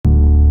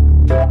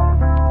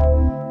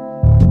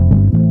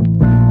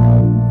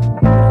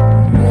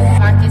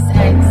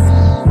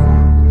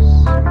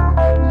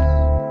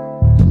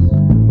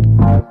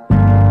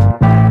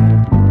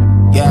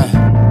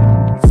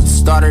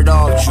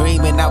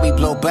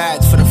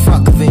bags for the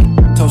fuck of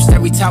it. Toast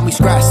every time we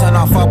scratch something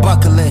off our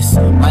bucket list.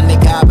 My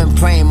nigga, I've been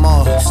praying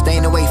more,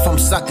 staying away from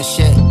sucker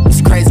shit.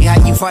 It's crazy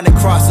how you run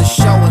across a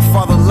show and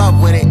fall in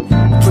love with it.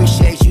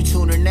 Appreciate you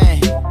tuning in.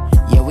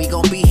 Yeah, we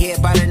gon' be here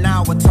by the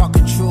hour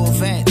talking true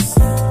events.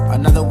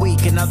 Another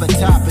week, another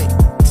topic.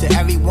 To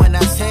everyone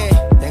that's here,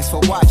 thanks for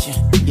watching.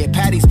 Yeah,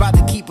 Patty's about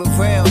to keep it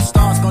real.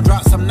 Stars gon'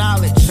 drop some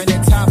knowledge.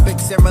 Trending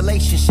topics and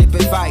relationship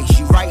advice.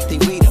 You write, they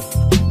read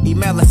them.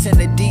 Email us in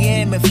the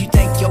DM if you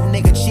think your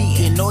nigga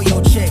cheating.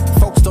 Loyal chick,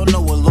 folks don't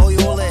know what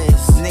loyal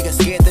is.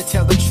 Niggas scared to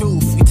tell the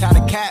truth. You tie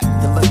the cap,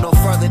 then look no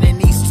further than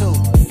these two.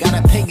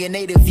 Got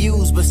opinionated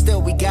views, but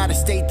still we gotta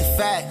state the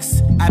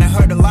facts. I done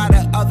heard a lot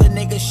of other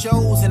niggas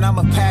shows and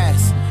I'ma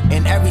pass.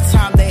 And every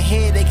time they're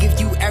here, they give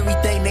you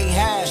everything they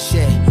have.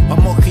 Shit,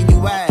 what more can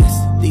you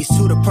ask? These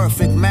two the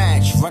perfect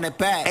match, run it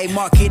back. Hey,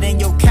 mark it in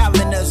your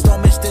calendars,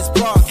 don't miss this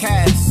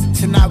broadcast.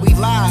 Tonight we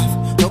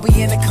live, don't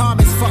be in the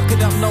comments, fuck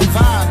it up, no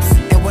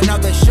vibes. And when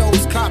other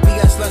shows copy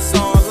us, let's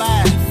all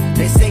laugh.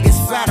 They say it's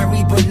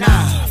flattery, but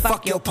nah,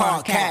 fuck your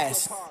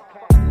podcast.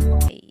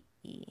 Hey,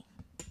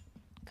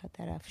 cut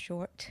that off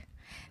short.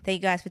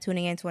 Thank you guys for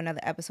tuning in to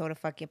another episode of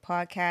Fuck Your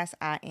Podcast.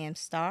 I am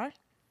Star.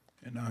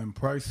 And I'm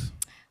Price.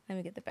 Let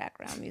me get the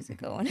background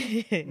music going.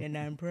 And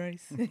I'm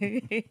Price.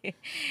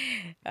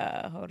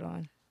 Hold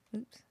on.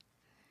 Oops.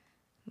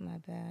 My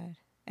bad.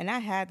 And I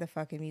had the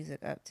fucking music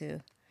up too.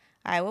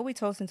 All right, what we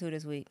toasting to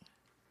this week?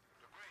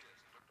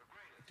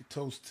 You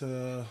toast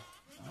to,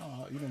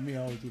 you know me,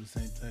 I always do the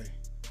same thing.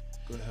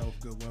 Good health,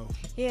 good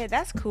wealth. Yeah,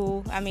 that's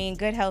cool. I mean,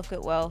 good health,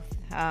 good wealth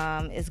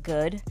is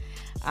good.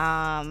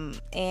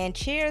 And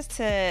cheers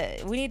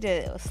to, we need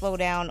to slow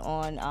down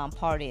on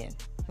partying.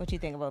 What you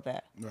think about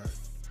that? Right.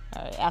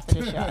 All right, after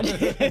the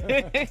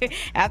shot.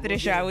 After the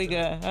shot, we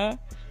good, huh?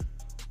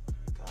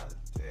 God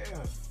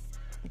damn.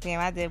 Damn,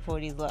 I did pour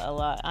these a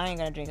lot. I ain't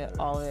gonna drink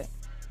all of it.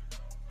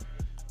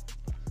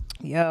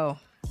 Yo.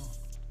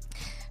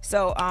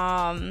 So,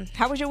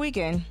 how was your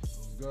weekend? It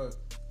was good.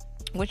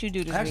 What you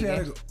do this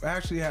weekend? I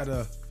actually had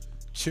a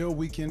chill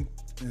weekend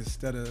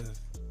instead of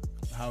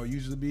how it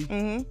usually be.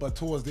 Mm-hmm. But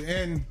towards the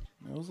end,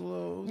 it was a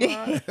little,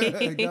 got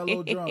a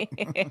little drunk.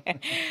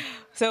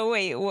 So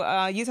wait,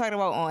 you talking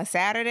about on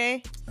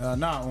Saturday?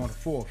 Nah, on the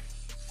 4th.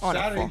 On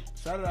Saturday, the 4th.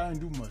 Saturday I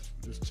didn't do much.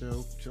 Just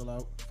chill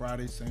out.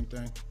 Friday, same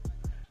thing.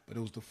 But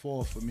it was the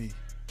 4th for me.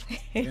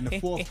 And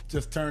the 4th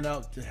just turned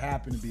out to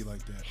happen to be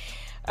like that.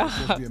 It was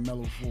supposed to be a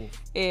mellow 4th.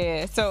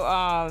 Yeah.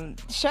 So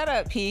shut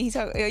up, P. You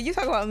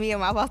talking about me?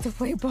 Am I about to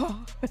play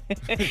ball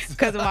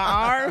because of my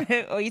arm,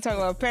 or you talking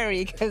about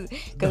Perry because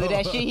of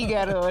that shit he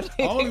got on?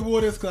 I only wore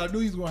this because I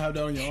knew he was gonna have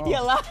that on your arm.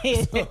 You're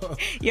lying. So,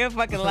 you're a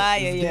fucking liar,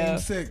 it's yo. Game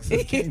 6.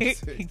 It's game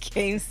 6.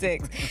 Game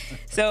 6.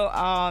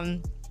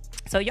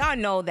 So y'all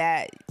know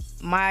that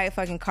my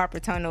fucking carpal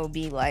tunnel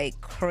be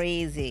like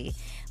crazy.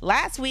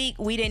 Last week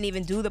we didn't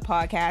even do the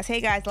podcast.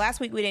 Hey guys, last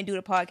week we didn't do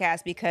the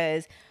podcast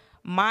because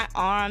my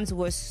arms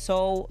were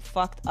so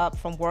fucked up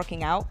from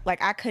working out.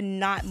 Like I could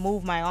not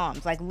move my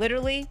arms. Like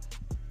literally,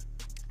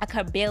 I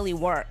could barely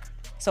work.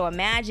 So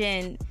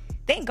imagine.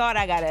 Thank God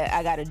I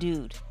got a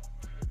dude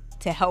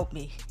to help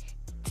me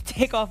to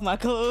take off my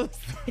clothes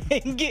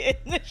and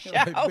get in the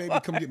shower. Like, baby,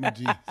 come get my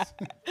jeans.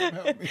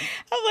 Help me.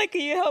 I'm like,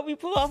 can you help me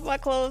pull off my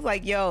clothes?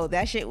 Like, yo,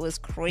 that shit was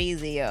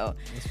crazy, yo.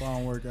 That's why I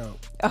don't work out.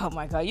 Oh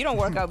my God, you don't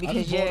work out because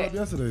I just woke up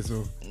yesterday,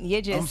 so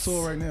I'm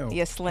sore right now.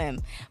 You're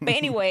slim. But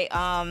anyway,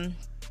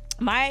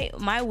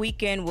 my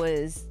weekend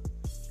was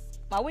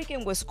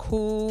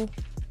cool.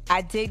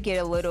 I did get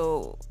a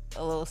little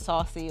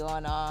saucy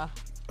on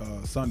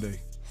Sunday.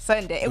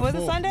 It was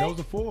a Sunday? That was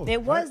the 4th.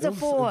 It was the 4th.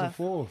 It was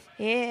the 4th.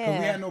 Yeah. Because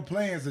we had no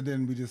plans, and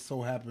then we just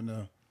so happened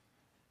to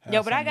have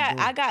Yo, but something to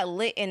do. I got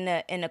lit in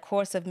the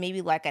course of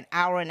maybe like an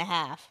hour and a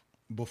half.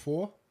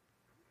 Before?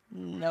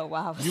 No,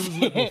 I was. You was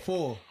lit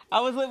before. I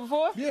was lit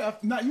before? Yeah,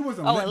 you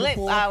wasn't Oh, lit lit.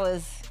 before. I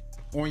was.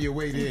 On your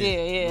way there.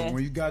 Yeah. But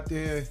when you got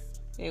there,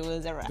 It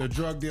was a wrap. the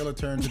drug dealer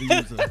turned to the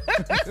user.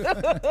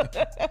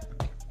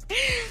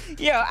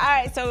 Yo, all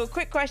right. So,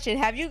 quick question: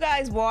 have you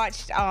guys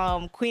watched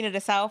Queen of the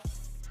South?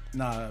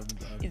 Nah.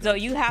 So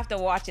you have to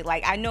watch it.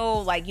 Like I know,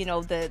 like you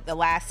know, the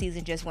last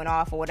season just went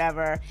off or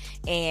whatever,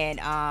 and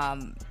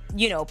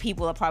you know,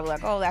 people are probably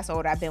like, oh, that's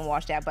old. I've been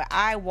watched that, but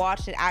I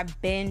watched it. I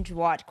binge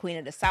watched Queen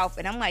of the South,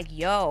 and I'm like,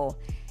 yo,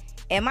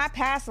 in my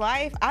past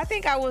life, I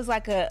think I was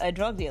like a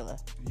drug dealer.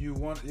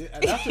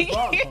 That's the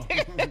problem.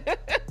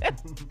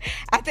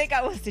 I think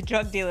I was the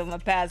drug dealer in my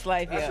past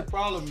life. That's yeah. the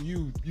problem.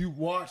 You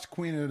watched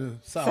Queen of the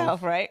South.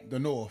 South, right? The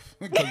North.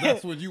 Because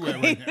that's what you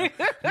at right now.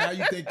 Now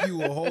you think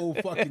you a whole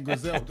fucking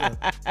Griselda.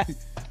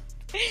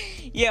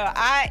 Yo,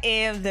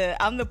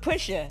 I'm the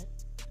pusher.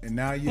 And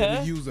now you're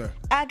the user.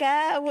 I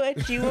got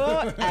what you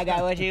want. I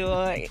got what you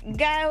want.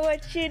 Got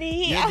what you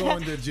need. You're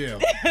going to jail.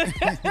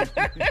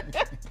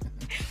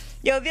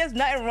 Yo, there's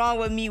nothing wrong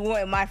with me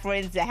wanting my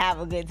friends to have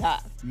a good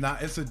time. Nah,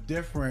 it's a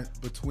difference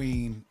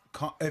between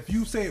if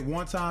you say it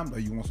one time,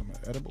 like you want some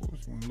edibles,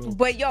 you want a little,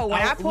 But yo,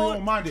 when I we pulled,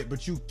 don't mind it.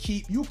 But you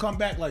come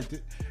back like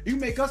you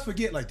make us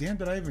forget. Like, damn,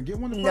 did I even get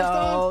one the first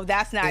time? no,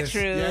 that's not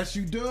true. Yes,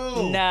 you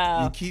do.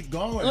 No, you keep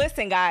going.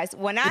 Listen, guys,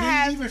 when I you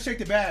have, even shake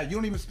the bag. You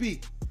don't even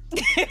speak.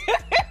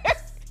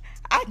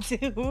 I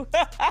do.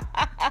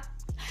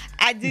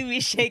 I do be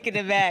shaking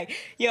the bag.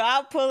 Yo,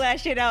 I'll pull that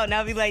shit out and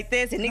I'll be like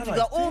this, and niggas like,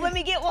 go, "Oh, damn. let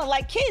me get one."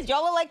 Like kids,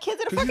 y'all look like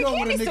kids at a Because fucking you know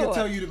when a candy nigga store.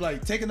 tell you to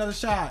like take another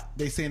shot,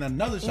 they saying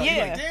another shot. Yeah.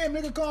 You're like, damn,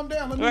 nigga, calm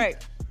down. Let me.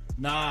 Right.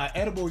 Nah,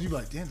 edibles. You be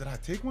like, damn, did I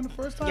take one the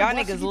first time? Y'all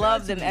Why niggas should you love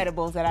ask them me?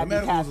 edibles that I Them be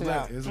edibles passing lit.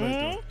 out. It's lit,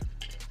 though.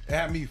 It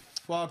had me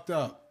fucked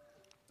up.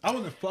 I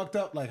wasn't fucked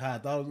up like how I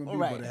thought it was gonna be,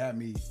 Right. but it had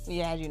me.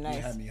 Yeah, had you nice.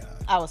 It had me high.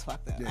 I was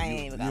fucked up. Yeah, I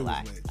ain't even gonna you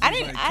lie. was lit. I You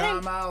didn't. was I like,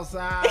 didn't. come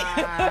outside.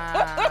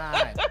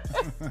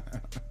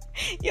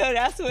 Yo,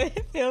 that's what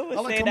Phil was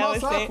I'm like, saying. come I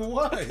was outside saying. for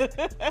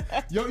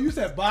what? Yo, you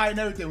said bye and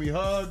everything. We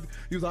hugged.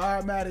 You was like, all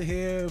right, I'm out of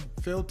here.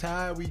 Feel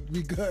tired. We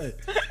good.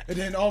 And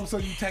then all of a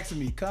sudden you texted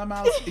me, come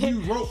out.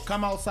 You wrote,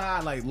 come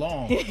outside like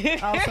long.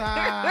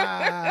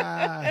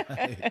 Outside.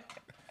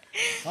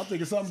 I'm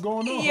thinking something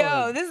going on.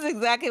 Yo, this is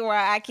exactly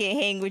why I can't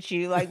hang with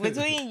you. Like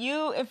between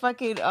you and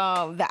fucking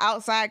the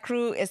outside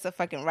crew, it's a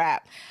fucking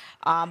wrap.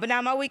 But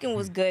now my weekend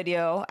was good,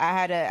 yo. I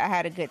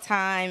had a good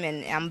time,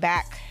 and I'm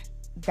back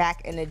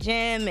in the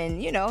gym,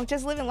 and you know,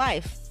 just living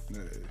life.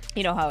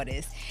 You know how it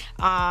is.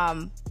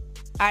 All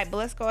right, but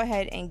let's go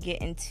ahead and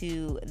get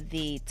into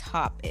the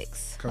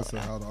topics. Cuss her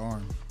how the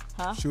arm.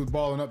 Huh? She was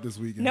balling up this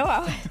weekend. No,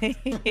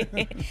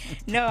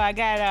 no, I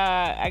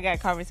got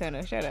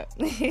Carvertono. Shut up.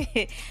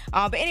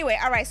 But anyway,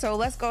 all right. So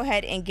let's go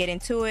ahead and get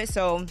into it.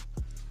 So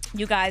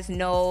you guys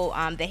know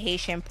the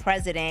Haitian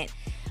president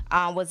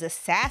was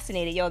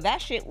assassinated. Yo,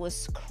 that shit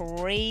was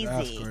crazy.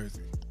 That's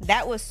crazy.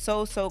 That was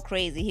so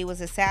crazy. He was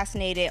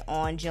assassinated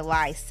on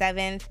July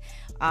 7th.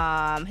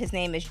 His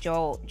name is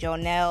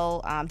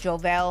Jovenel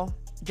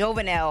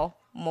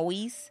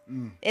Moise.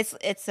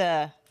 It's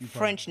a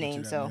French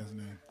name, so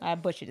I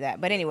butchered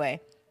that. But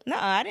anyway, no,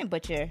 I didn't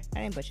butcher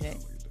it.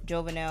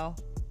 Jovenel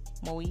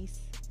Moise.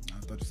 I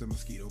thought you said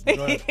mosquito. But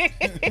go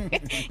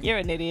ahead. You're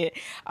an idiot.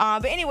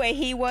 But anyway,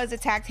 he was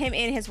attacked. Him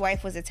and his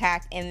wife was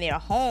attacked in their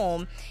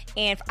home,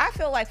 and I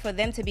feel like for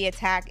them to be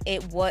attacked,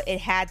 it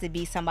had to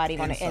be somebody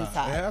on the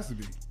inside. It has to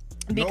be.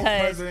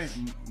 Because no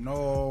president,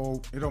 no,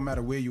 it don't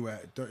matter where you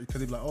at. Because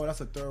they're like, oh,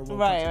 that's a third world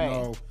Right, country.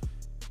 right. No,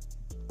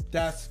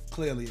 that's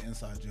clearly an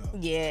inside job.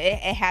 Yeah,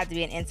 it had to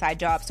be an inside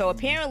job. So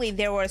apparently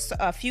there were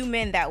a few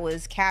men that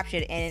was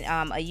captured,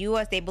 and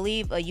they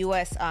believe a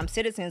U.S.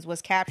 Citizens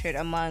was captured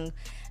among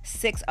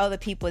 6 other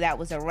people that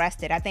was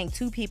arrested. I think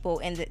 2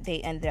 people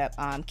they ended up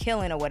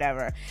killing or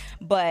whatever.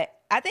 But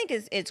I think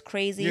it's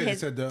crazy. Yeah, they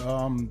said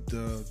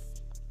the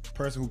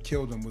person who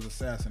killed him was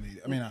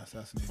assassinated. I mean, not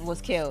assassinated. Was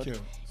killed.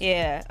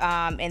 Yeah.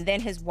 And then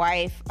his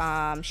wife,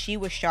 she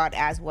was shot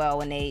as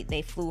well, and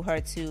they flew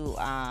her to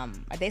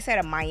they said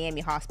a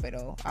Miami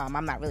hospital.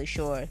 I'm not really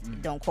sure.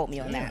 Don't quote me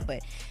on that,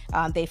 but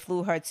they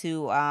flew her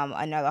to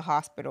another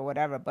hospital,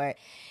 whatever. But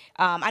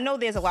I know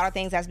there's a lot of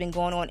things that's been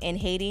going on in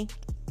Haiti.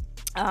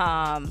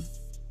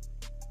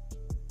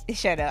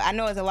 Shut up. I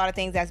know there's a lot of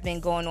things that's been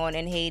going on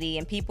in Haiti,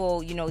 and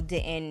people, you know,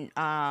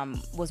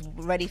 was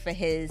ready for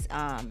his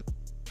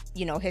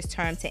his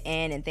term to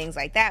end and things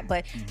like that,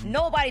 but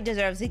nobody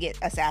deserves to get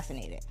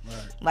assassinated. Right.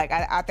 Like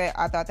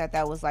I thought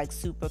that was like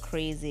super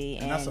crazy,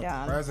 and that's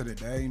a president.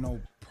 That ain't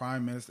no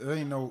prime minister. That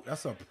ain't no.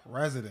 That's a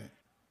president.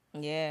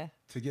 Yeah.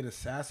 To get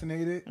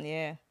assassinated.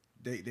 Yeah.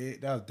 That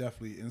was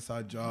definitely an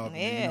inside job.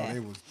 Yeah. And,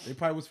 you know, they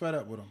probably was fed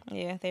up with him.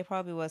 Yeah, they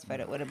probably was fed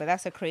up with it, but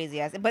that's a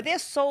crazy ass. But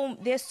there's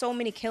so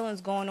many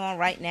killings going on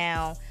right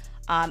now.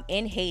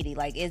 In Haiti,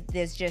 like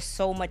there's just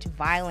so much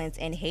violence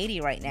in Haiti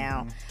right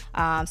now,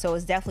 so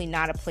it's definitely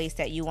not a place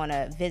that you want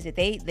to visit.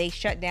 They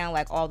shut down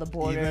like all the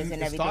borders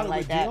and everything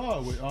like that.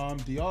 With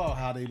DR,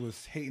 how they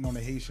was hating on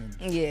the Haitians.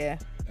 Yeah,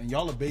 and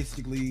y'all are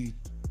basically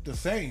the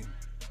same.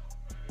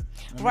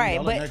 Right,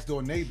 y'all but are next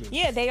door neighbors.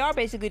 Yeah, they are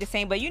basically the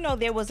same. But you know,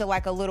 there was a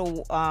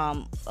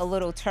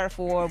little turf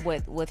war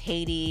with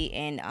Haiti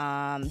and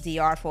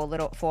DR for a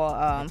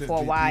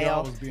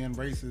while. DR was being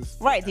racist.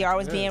 Right, DR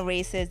was being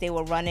racist. They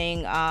were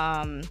running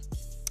a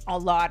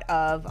lot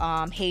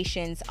of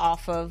Haitians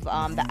off of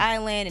the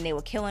island, and they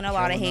were killing a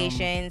lot of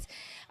Haitians.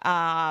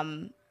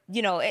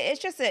 You know,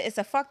 it's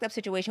a fucked up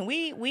situation.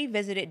 We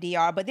visited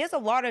DR, but there's a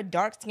lot of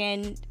dark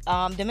skinned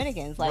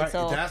Dominicans. Like, right,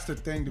 so that's the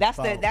thing.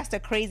 That's the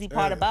crazy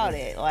part about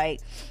it.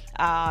 Like,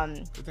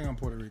 good thing I'm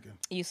Puerto Rican.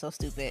 You so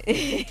stupid.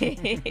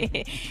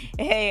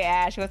 Hey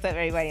Ash, what's up,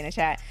 everybody in the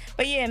chat?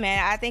 But yeah,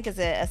 man, I think it's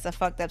a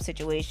fucked up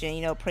situation.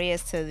 You know,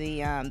 prayers to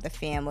the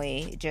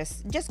family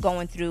just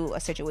going through a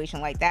situation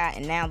like that,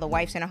 and now the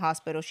wife's in a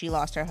hospital. She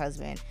lost her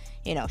husband.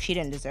 You know, she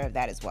didn't deserve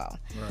that as well.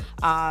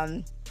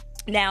 Right.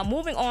 Now,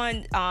 moving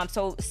on,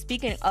 so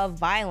speaking of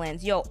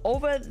violence,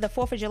 over the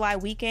 4th of July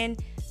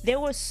weekend, there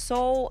were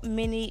so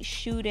many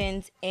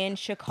shootings in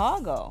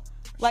Chicago.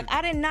 Like,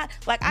 I did not,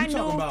 like, I knew. You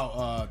talking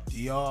about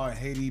DR and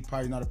Haiti,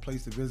 probably not a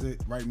place to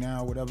visit right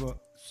now, whatever.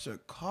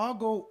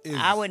 Chicago is.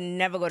 I would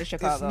never go to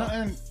Chicago. It's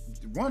nothing,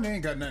 they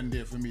ain't got nothing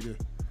there for me to.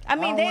 I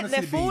mean, don't wanna the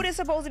see the food beef. is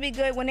supposed to be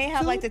good when they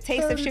have like the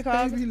taste of 2:30,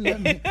 Chicago.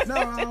 baby, no,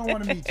 I don't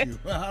want to meet you.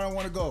 I don't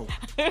want to go.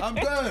 I'm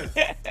good.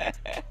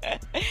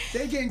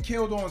 They getting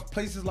killed on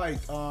places like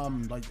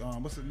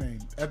what's his name?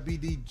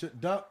 FBD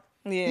Duck.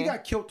 Yeah. He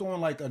got killed on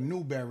like a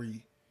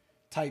Newberry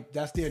type.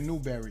 That's their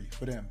Newberry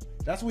for them.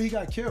 That's where he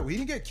got killed. He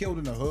didn't get killed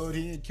in the hood.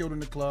 He didn't get killed in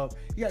the club.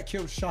 He got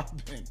killed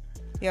shopping.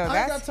 Yo, I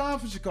ain't got time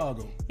for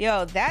Chicago.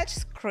 Yo,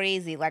 that's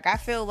crazy. Like, I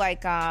feel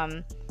like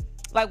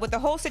with the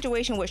whole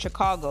situation with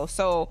Chicago,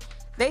 so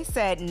they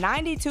said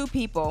 92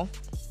 people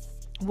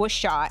was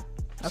shot.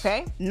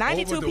 Okay,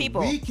 92 Over the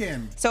people.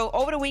 weekend. So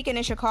over the weekend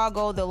in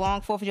Chicago, the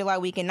long 4th of July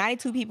weekend,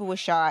 92 people was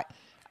shot.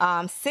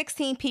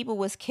 16 people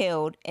was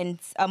killed, and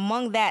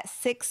among that,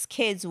 6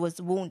 kids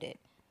was wounded.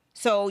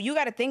 So you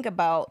got to think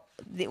about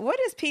what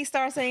is P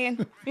Star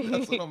saying?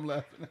 That's what I'm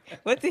laughing at.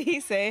 What did he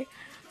say?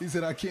 He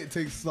said, I can't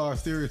take Star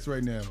serious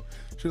right now.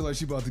 She like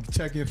she about to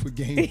check in for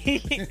game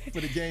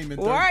for the game in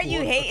third quarter. Why are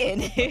you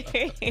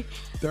hating?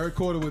 Third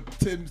quarter with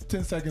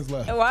 10 seconds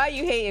left. Why are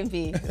you hating,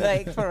 P?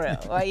 Like, for real.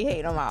 Why are you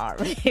hating on my arm?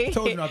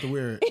 Told you not to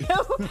wear it.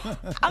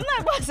 I'm not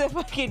about to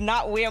fucking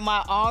not wear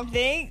my arm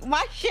thing.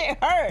 My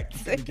shit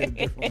hurts.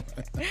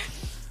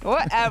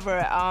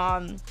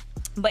 Whatever.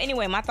 But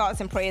anyway, my thoughts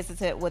and prayers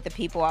with the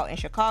people out in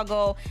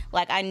Chicago.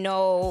 Like, I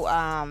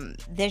know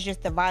there's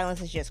just, the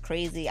violence is just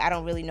crazy. I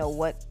don't really know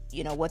what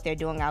they're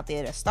doing out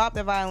there to stop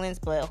the violence,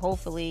 but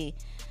hopefully,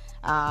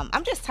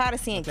 I'm just tired of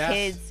seeing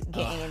kids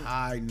getting a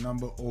high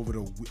number over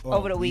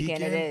the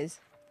weekend. It is.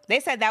 They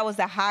said that was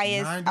the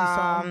highest,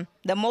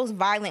 the most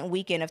violent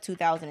weekend of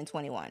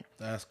 2021.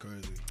 That's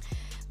crazy.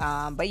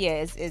 But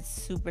yeah, it's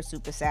super,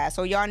 super sad.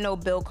 So y'all know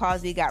Bill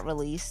Cosby got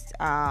released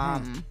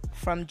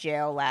from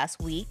jail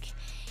last week.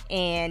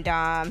 And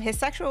his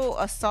sexual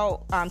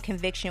assault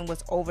conviction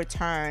was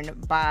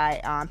overturned by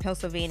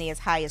Pennsylvania's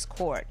highest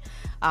court.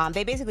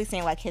 They basically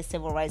saying like his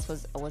civil rights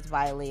was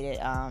violated,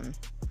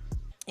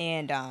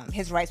 and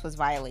his rights was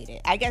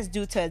violated. I guess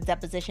due to a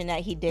deposition that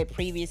he did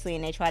previously,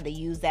 and they tried to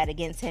use that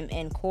against him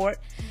in court.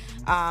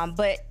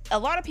 But a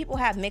lot of people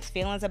have mixed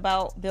feelings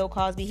about Bill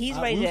Cosby. He's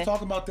ready we to was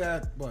talking about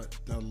that, but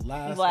the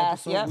last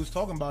episode yep. we was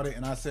talking about it,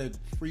 and I said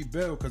free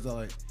Bill because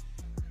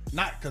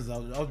not because I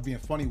was being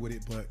funny with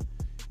it, but.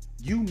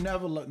 You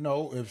never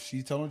know if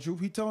she's telling the truth.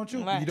 He telling the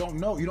truth. Right. You don't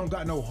know. You don't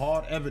got no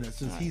hard evidence.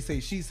 Since he say,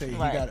 she say,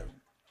 right. he got it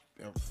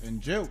in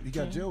jail. He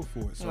got jailed for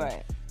it. So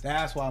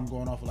that's why I'm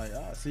going off like,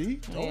 see,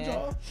 told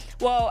y'all.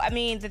 Well, I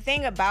mean, the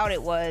thing about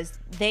it was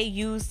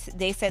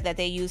they said that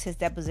they used his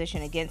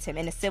deposition against him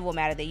in a civil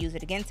matter. They used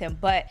it against him,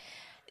 but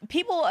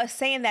people are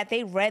saying that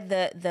they read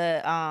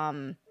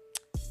the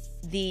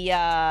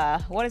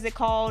what is it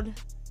called?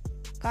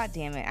 God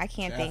damn it! I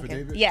can't think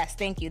of. Yes,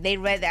 thank you. They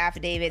read the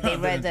affidavit. They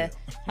read the.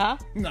 Huh?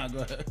 Nah, go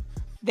ahead.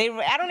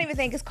 I don't even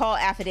think it's called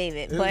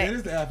affidavit, but it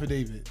is the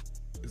affidavit.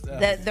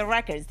 The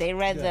records. They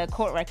read the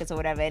court records or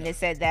whatever, and it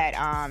said that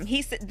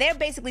they're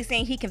basically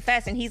saying he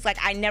confessed, and he's like,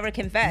 I never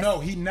confessed. No,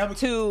 he never.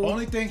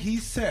 Only thing he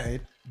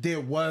said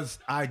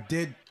I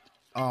did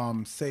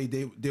say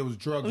there was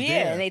drugs.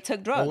 Yeah, and they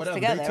took drugs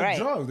together. They took right?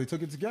 Drugs. They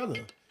took it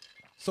together.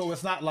 So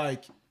it's not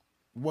like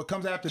what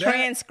comes after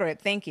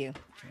transcript. Thank you.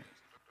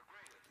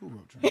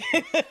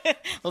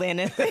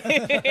 Lennon.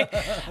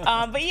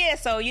 But yeah,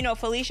 so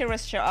Felicia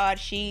Rashad,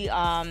 she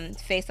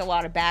faced a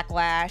lot of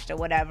backlash or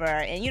whatever,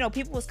 and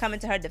people was coming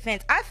to her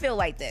defense. I feel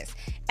like this: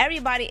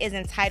 everybody is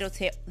entitled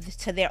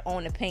to their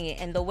own opinion,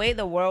 and the way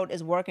the world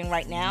is working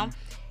right now,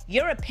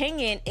 your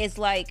opinion is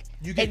like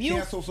you get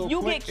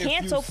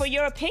canceled for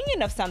your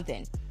opinion of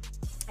something.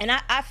 And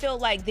I feel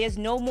like there's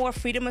no more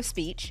freedom of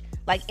speech.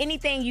 Like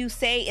anything you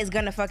say is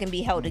gonna fucking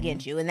be held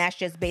against you, and that's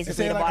just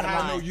basically the bottom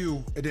line. I know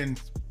you, and then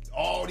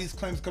all these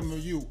claims come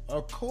from you.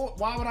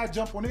 Why would I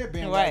jump on their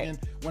bandwagon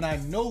when I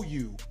know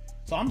you?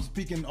 So I'm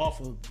speaking off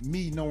of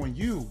me knowing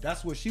you.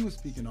 That's what she was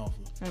speaking off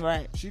of.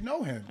 Right. She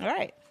know him.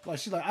 Right. Like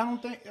she's like, I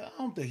don't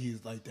think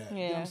he's like that. Yeah.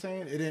 You know what I'm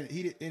saying?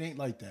 It ain't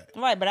like that.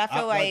 Right, but I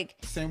feel like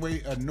same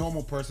way a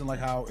normal person, like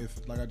how if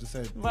I just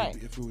said,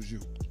 if it was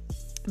you.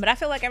 But I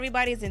feel like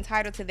everybody's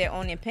entitled to their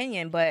own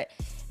opinion, but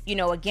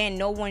again,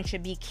 no one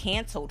should be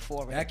canceled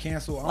for it. That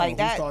cancel, like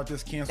that.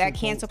 That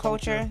cancel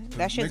culture.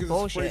 That's just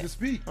bullshit. Afraid to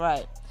speak.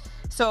 Right.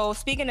 So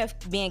speaking of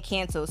being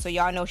canceled, so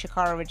y'all know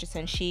Sha'Carri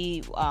Richardson,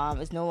 she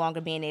is no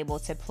longer being able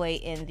to play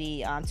in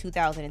the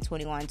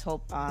 2021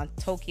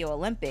 Tokyo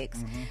Olympics.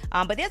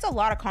 Mm-hmm. But there's a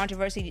lot of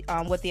controversy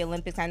with the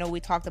Olympics. I know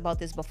we talked about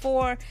this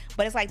before,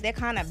 but it's like they're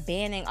kind of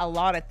banning a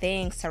lot of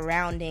things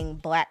surrounding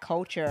Black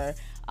culture.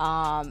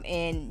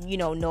 And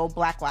no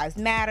Black Lives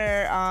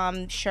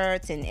Matter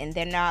shirts, and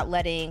they're not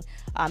letting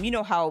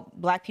how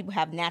Black people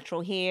have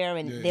natural hair,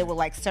 and there were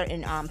like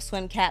certain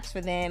swim caps for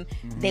them.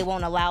 Mm-hmm. They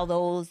won't allow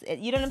those.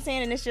 You know what I'm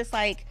saying? And it's just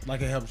like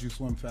it helps you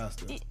swim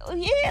faster.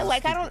 Yeah,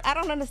 like I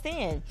don't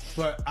understand.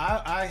 But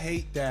I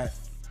hate that.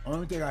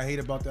 Only thing I hate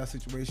about that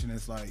situation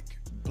is like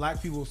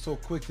Black people are so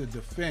quick to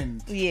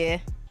defend. Yeah.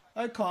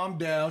 Like, calm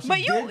down. She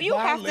but you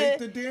violate have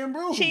to, the damn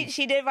rules.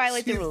 She did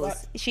violate the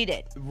rules. She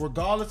did.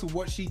 Regardless of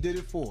what she did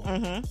it for.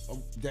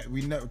 Mm-hmm. That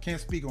we never can't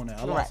speak on that.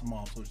 I lost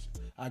mom, so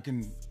I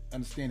can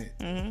understand it.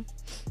 Mm-hmm.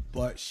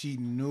 But she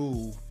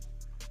knew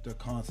the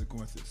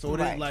consequences. So it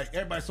Right. ain't like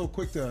everybody's so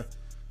quick to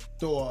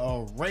throw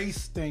a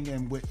race thing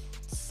in with.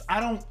 I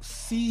don't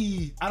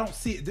see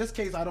it. This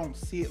case, I don't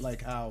see it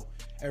like how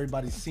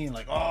everybody's seeing,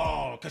 like,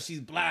 oh, because she's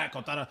black,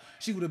 I thought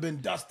she would have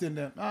been dusting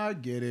them. I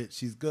get it.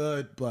 She's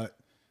good, but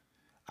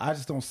I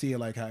just don't see it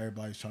like how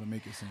everybody's trying to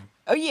make it seem.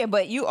 Oh yeah,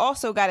 but you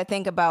also got to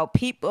think about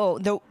people.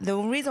 The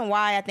reason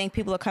why I think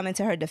people are coming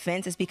to her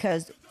defense is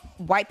because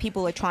white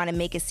people are trying to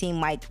make it seem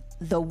like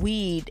the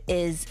weed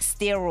is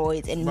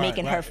steroids and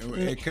making her.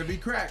 It could be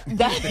crack.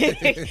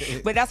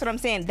 But that's what I'm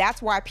saying.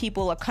 That's why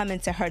people are coming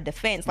to her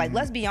defense. Like,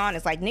 let's be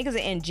honest. Like, niggas are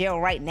in jail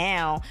right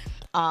now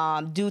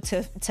due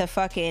to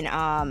fucking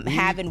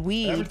having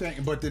weed.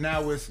 Everything, but then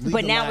now it's legalized.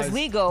 But now it's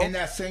legal in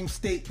that same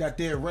state that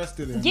they're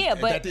arrested in. Yeah,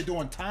 but that they're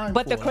doing time.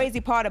 But for, the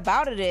crazy part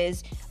about it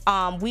is,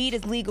 weed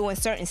is legal in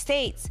certain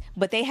states,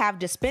 but they have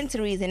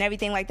dispensaries and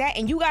everything like that,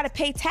 and you got to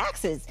pay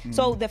taxes.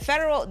 So the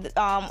federal,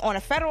 on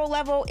a federal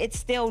level, it's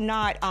still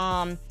not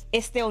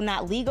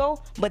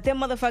legal, but them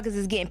motherfuckers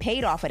is getting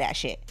paid off of that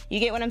shit. You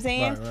get what I'm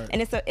saying? Right.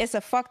 And it's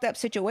a fucked up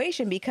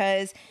situation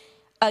because,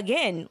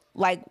 again,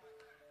 like,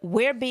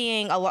 we're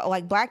being a lot,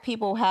 like, black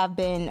people have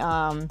been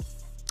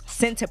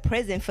sent to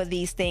prison for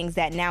these things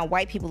that now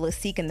white people are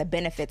seeking the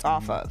benefits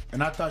off of.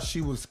 And I thought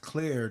she was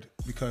cleared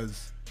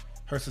because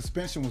her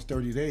suspension was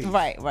 30 days.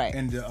 Right.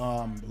 And the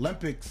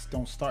Olympics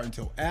don't start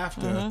until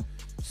after,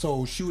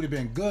 so she would have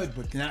been good,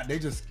 but now they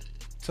just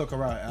took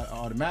her out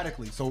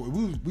automatically. So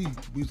we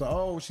was like,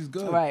 oh, she's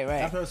good. Right.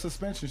 After her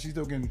suspension, she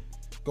still can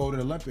go to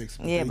the Olympics.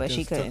 Yeah, they but just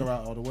she couldn't. took her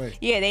out all the way.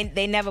 Yeah,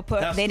 they never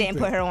put That's didn't stupid.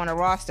 put her on a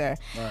roster.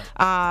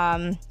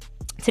 Right.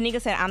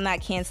 Tanika said, "I'm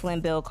not canceling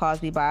Bill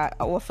Cosby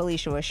or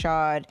Felicia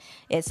Rashad.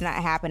 It's not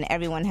happening.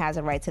 Everyone has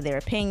a right to their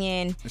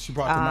opinion. And she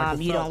brought to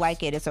Michael You don't Phelps.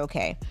 like it, it's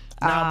okay."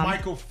 Now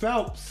Michael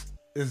Phelps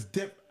is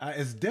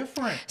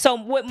different.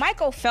 So with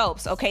Michael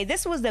Phelps, okay,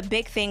 this was the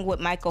big thing with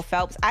Michael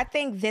Phelps. I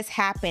think this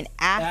happened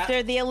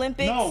after the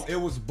Olympics. No, it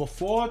was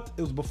before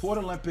the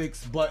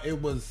Olympics, but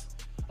it was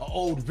an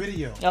old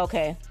video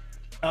Okay.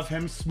 of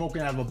him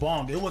smoking out of a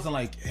bong. It wasn't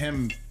like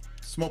him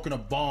smoking a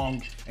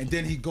bong and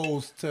then he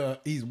goes to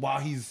while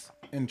he's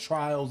in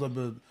trials of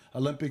the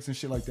Olympics and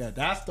shit like that.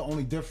 That's the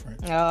only difference.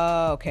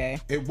 Oh, okay.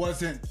 It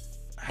wasn't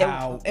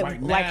how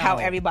right like now, how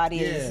everybody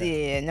is.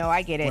 Yeah, no,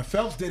 I get When it.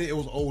 Phelps did it, it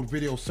was old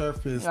video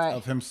surface Right.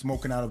 of him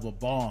smoking out of a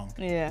bong.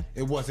 Yeah.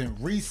 It wasn't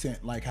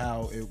recent like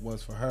how it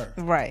was for her.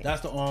 Right.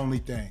 That's the only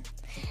thing.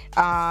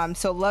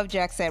 So Love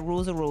Jack said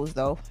rules are rules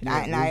though. Yeah,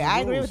 I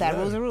agree rules, with that. yeah.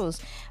 Rules are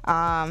rules.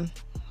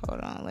 Hold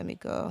on, let me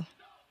go.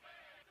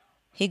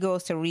 He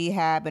goes to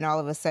rehab and all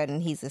of a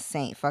sudden he's a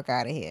saint. Fuck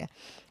out of here.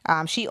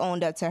 She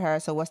owned up to her,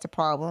 so what's the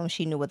problem?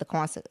 She knew what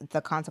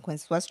the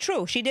consequence was.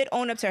 True, she did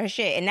own up to her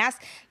shit, and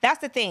that's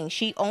the thing.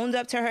 She owned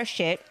up to her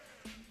shit,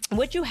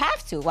 which you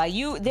have to. Like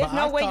there's But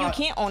no I way you thought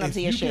can't own up if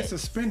to your you get shit.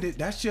 suspended,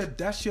 that's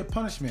your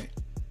punishment.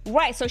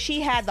 Right, so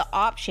she had the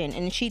option,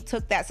 and she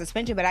took that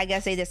suspension, but I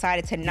guess they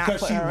decided to not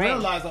Because put she her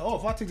realized, like, oh,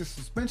 if I take the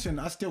suspension,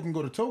 I still can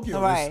go to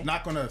Tokyo. Right. It's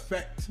not going to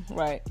affect.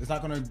 Right. It's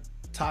not going to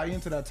tie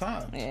into that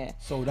time. Yeah.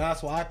 So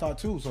that's what I thought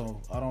too.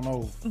 So I don't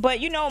know. But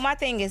my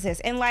thing is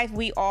this: in life,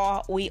 we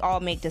all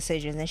make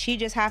decisions, and she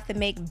just have to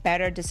make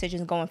better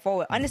decisions going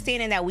forward.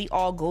 Understanding that we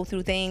all go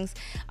through things.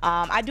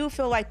 I do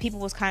feel like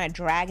people was kind of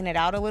dragging it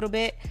out a little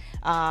bit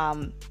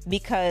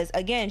because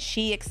again,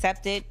 she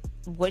accepted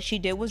what she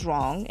did was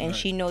wrong, and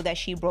she know that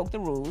she broke the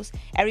rules.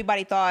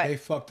 Everybody thought They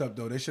fucked up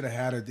though. They should have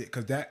had her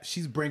because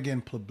she's bringing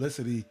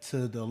publicity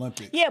to the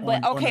Olympics. Yeah,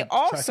 but on okay. the track and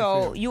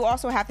Also, field. you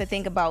also have to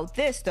think about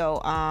this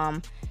though.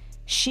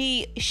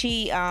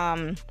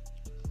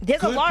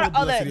 There's Good a lot of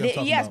other publicity I'm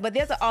talking about. but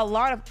there's a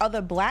lot of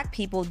other black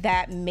people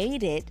that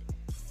made it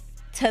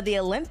to the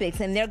Olympics,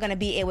 and they're going to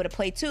be able to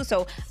play too.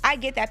 So I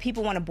get that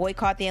people want to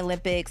boycott the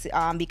Olympics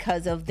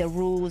because of the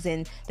rules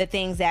and the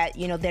things that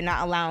they're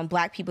not allowing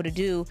black people to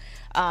do.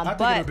 I think it would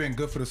But have been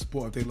good for the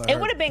sport if they let it her-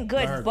 would have been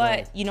let her good,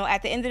 but go.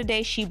 at the end of the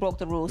day, she broke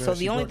the rules. Yeah, so she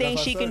the only broke- thing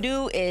that's what she I can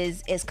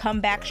said. do is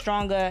come back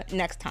stronger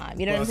next time.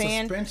 You know But what I'm a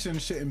saying? suspension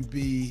shouldn't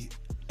be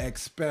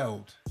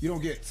expelled. You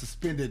don't get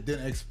suspended then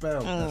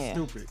expelled. That's yeah.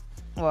 stupid.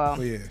 Well,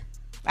 But yeah.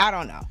 I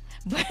don't know,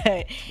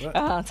 but You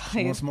want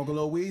to smoke a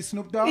little weed,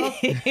 Snoop Dogg?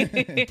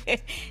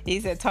 he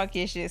said, "Talk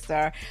your shit,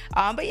 sir."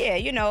 But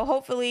yeah,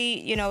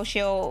 hopefully,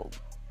 she'll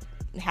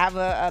have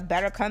a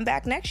better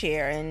comeback next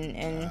year,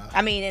 and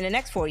I mean in the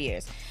next 4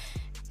 years,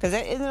 because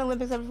isn't the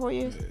Olympics every 4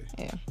 years?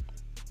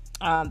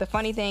 Yeah. The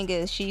funny thing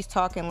is, she's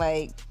talking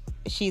like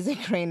she's a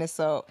grain of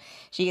salt.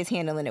 She is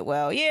handling it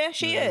well. Yeah,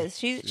 she is.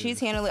 She's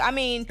handling. I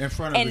mean, In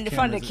front of the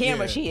cameras,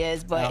 camera, yeah. she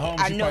is. But At home,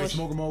 I she know probably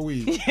smoking more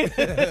weed. She's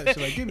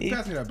like,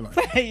 pass me that blunt.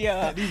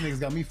 Yeah. These niggas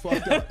got me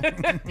fucked up.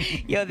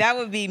 Yo, that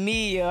would be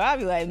me. Yo, I'd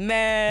be like,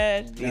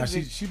 man. Now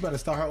she better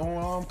start her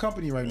own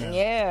company right now.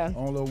 Yeah.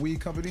 Own little weed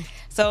company.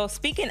 So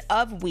speaking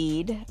of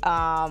weed,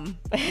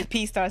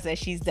 P Star says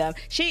she's dumb.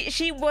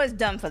 She was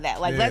dumb for that.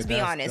 Like, Yeah, let's be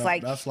that's honest. dumb.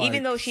 Like, That's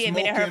even though she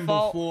admitted her smoking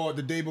fault.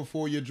 the day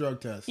before your drug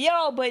test.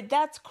 Yo, but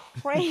that's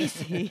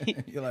crazy.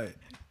 You're like,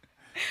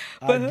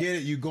 I get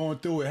it. You going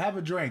through it. Have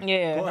a drink.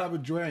 Yeah. Go have a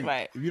drink.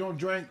 Right. If you don't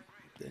drink,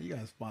 then you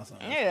gotta sponsor.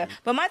 Yeah,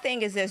 but my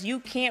thing is this: you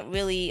can't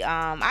really.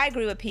 I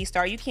agree with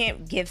P-Star. You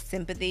can't give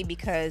sympathy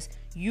because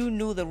you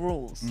knew the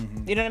rules.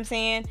 You know what I'm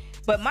saying?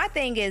 But my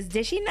thing is,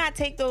 did she not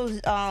take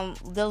those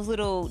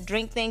little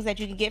drink things that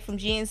you can get from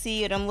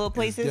GNC or them little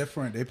places? It's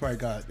different. They probably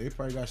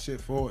got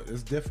shit for it.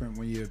 It's different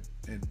when you're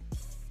in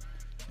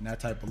that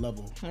type of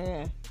level.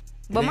 Yeah.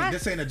 But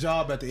this ain't a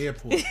job at the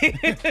airport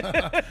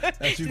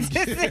that you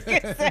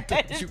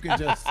can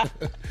just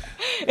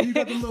you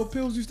got the little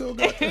pills you still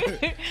got.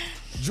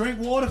 Drink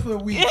water for a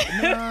week.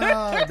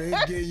 Nah, they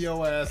get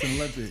your ass in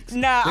Olympics.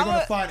 Nah, they're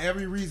gonna find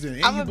every reason.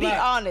 And I'm gonna be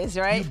honest,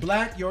 right? You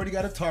black, you already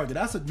got a target.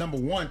 That's the number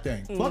one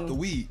thing. Fuck the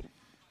weed.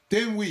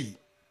 Then weed.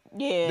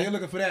 Yeah. They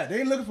looking for that.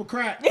 They ain't looking for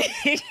crack.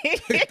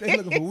 They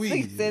looking for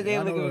weed.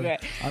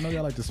 I know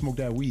y'all like to smoke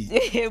that weed.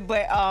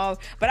 but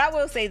I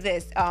will say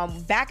this.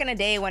 Back in the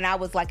day when I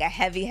was like a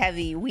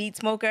heavy weed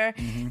smoker,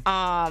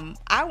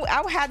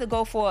 I would have to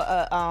go for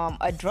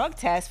a drug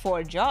test for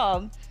a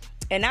job.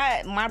 And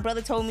my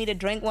brother told me to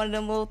drink one of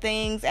them little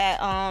things at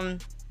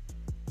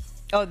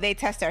they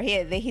test our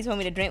head. He told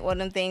me to drink one of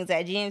them things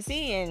at GNC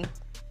and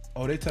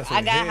they test.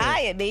 I got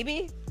hired,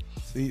 baby.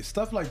 See,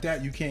 stuff like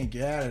that you can't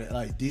get out of it.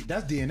 Like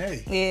that's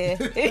DNA.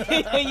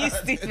 Yeah, you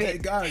stupid. They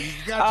got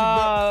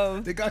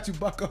you. They got you,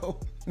 Bucko.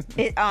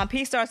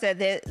 P-Star said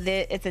that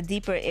it's a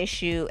deeper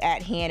issue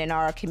at hand in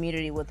our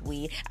community with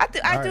weed.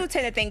 I do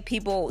tend to think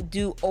people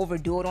do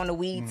overdo it on the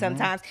weed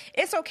sometimes.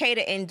 It's okay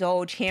to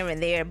indulge here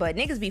and there, but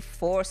niggas be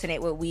forcing it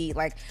with weed.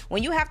 Like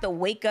when you have to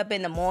wake up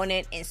in the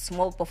morning and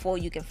smoke before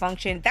you can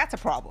function, that's a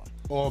problem.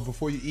 Or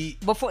before you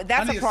eat. That's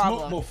a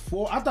problem. Smoke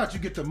before. I thought you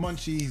get the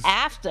munchies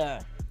after.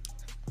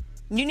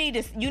 You need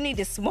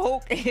to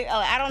smoke.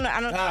 I don't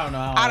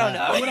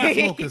know. We're not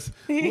smokers.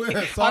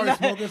 Sorry,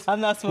 smokers.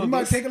 I'm not smokers. We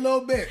might take a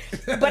little bit.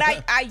 But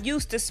I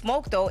used to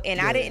smoke though, and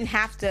I didn't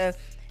have to.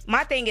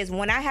 My thing is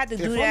when I had to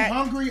do that. If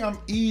I'm hungry, I'm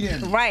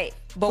eating. Right.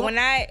 But when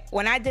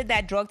I did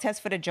that drug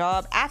test for the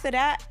job, after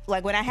that,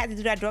 like when I had to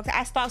do that drug test,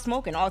 I stopped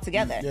smoking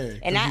altogether. Yeah.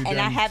 And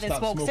I haven't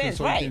smoked since.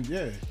 Right.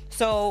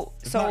 So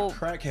it's not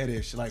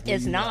crackheadish. Like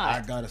it's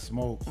not. I gotta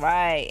smoke.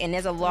 Right. And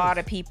there's a lot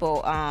of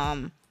people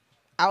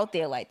out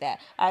there like that.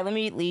 All right, let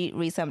me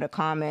read some of the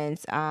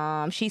comments.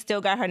 She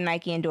still got her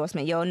Nike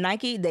endorsement. Yo,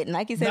 Nike said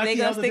they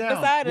gonna stick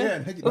beside her. Yeah,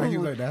 Nike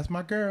was like, that's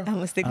my girl. I'm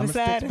gonna stick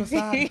beside her.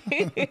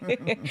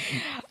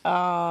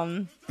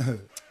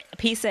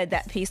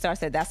 P-Star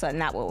said that's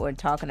not what we're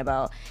talking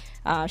about.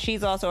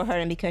 She's also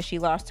hurting because she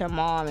lost her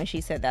mom, and she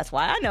said that's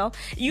why. I know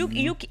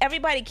you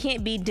everybody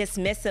can't be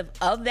dismissive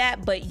of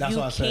that, but that's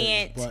you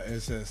can't.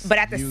 But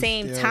at the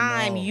same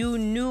time, you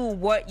knew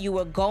what you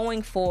were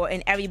going for,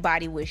 and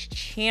everybody was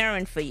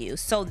cheering for you.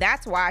 So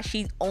that's why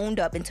she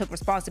owned up and took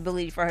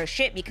responsibility for her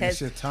shit, because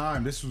it's your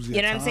time. This was your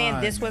you know what I'm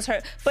saying. This was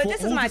her. But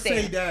this is my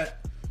thing. Say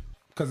that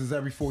because it's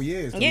every 4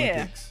 years. The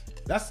Olympics.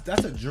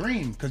 That's a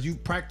dream because you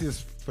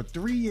practice for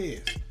 3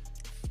 years,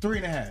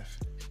 3.5.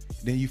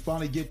 Then you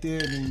finally get there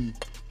and then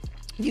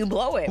you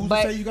blow it. Who's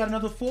to say you got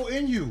another 4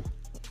 in you?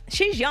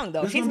 She's young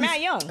though. She's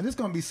mad young. And it's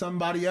gonna be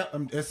somebody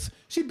else.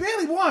 She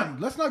barely won.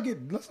 Let's not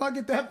get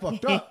that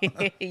fucked up.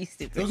 You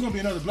stupid. It was gonna be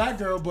another black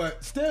girl,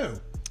 but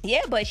still.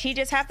 Yeah, but she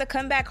just have to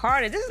come back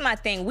harder. This is my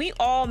thing. We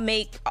all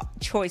make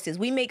choices.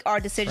 We make our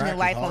decision in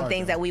life on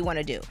things that we want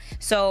to do.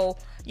 So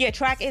yeah,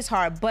 track is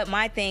hard, but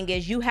my thing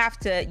is you have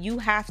to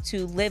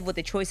live with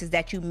the choices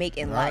that you make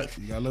in life.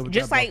 You gotta live with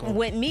just that, like Bucko.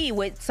 with me,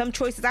 with some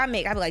choices I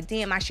make, I be like,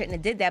 damn, I shouldn't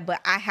have did that, but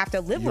I have to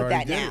live with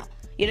that now.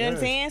 You know what I'm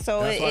saying?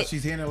 So that's why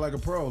she's handling it like a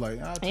pro. Like,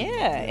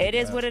 it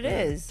is what it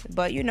is.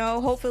 But you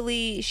know,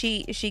 hopefully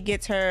she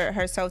gets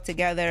herself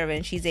together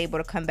and she's able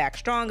to come back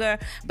stronger.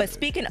 But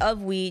speaking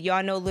of weed,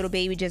 y'all know Lil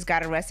Baby just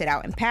got arrested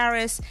out in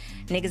Paris.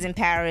 Niggas in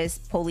Paris,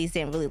 police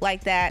didn't really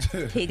like that.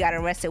 He got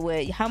arrested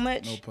with how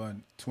much? No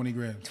pun. 20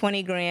 grams.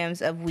 20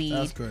 grams of weed.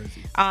 That's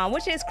crazy.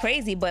 Which is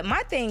crazy. But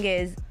my thing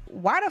is,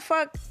 why the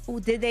fuck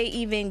did they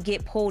even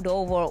get pulled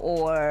over,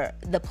 or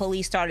the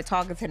police started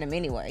talking to them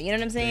anyway? You know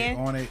what I'm saying?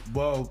 On it.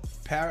 Well,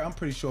 I'm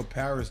pretty sure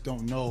Paris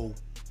don't know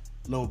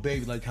Lil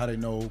Baby like how they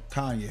know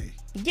Kanye.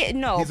 Yeah,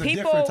 no. He's a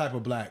different type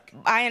of black.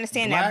 I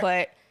understand that,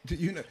 but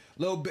you know,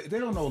 they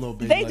don't know Lil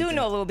Baby. They like do that.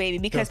 know Lil Baby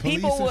because the police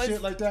people and was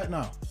shit like that.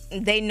 No,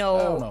 they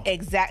know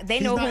exact.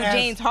 They know who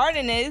James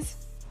Harden is.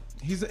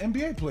 He's an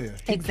NBA player.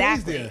 He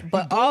exactly. plays there.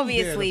 But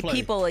obviously,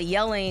 people are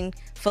yelling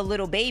for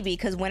Lil Baby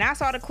because when I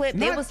saw the clip,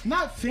 there was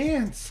not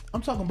fans.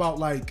 I'm talking about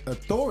like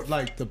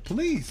like the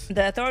police.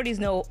 The authorities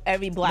know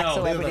every black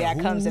celebrity that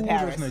comes to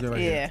Paris. This nigga right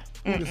here?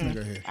 Who this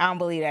nigga here? I don't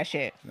believe that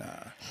shit. Nah.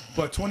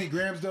 But 20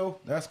 grams though,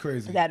 that's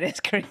crazy. That is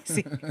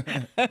crazy.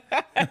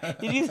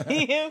 Did you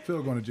see him?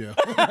 Phil going to jail.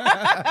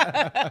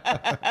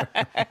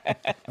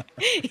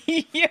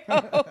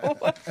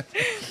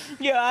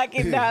 Yo, I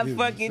cannot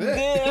fucking do.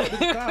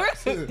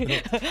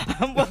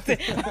 I'm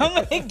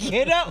gonna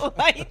get up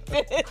like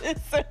this.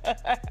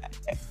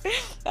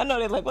 I know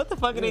they're like, what the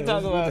fuck are they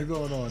talking about? What's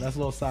going on? That's a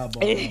little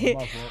sidebar.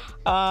 My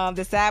fault.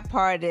 The sad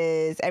part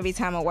is every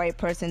time a white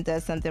person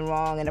does something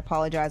wrong and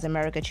apologizes,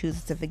 America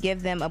chooses to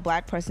forgive them. A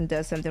black person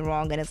does something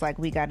wrong and it's like,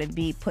 we got to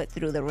be put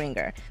through the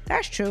ringer.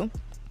 That's true.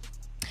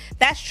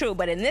 That's true.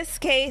 But in this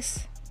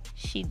case,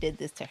 she did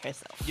this to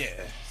herself. Yeah.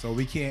 So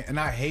we can't, and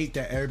I hate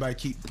that everybody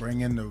keep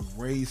bringing the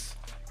race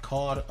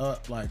card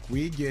up. Like,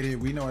 we get it.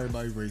 We know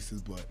everybody's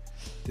racist, but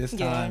this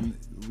time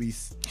we.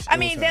 I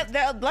mean,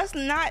 let's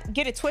not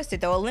get it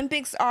twisted though.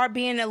 Olympics are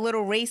being a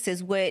little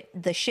racist with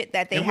the shit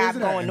that they have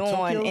going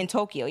on in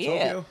Tokyo.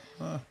 Yeah.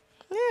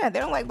 Yeah, they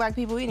don't like black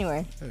people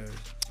anyway. Yeah.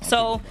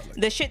 So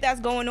the shit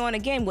that's going on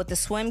again with the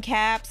swim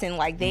caps and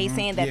like they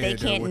saying that they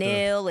can't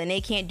kneel and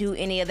they can't do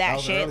any of that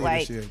shit.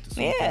 Like,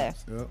 yeah.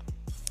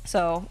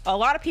 So a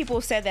lot of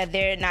people said that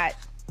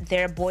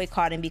they're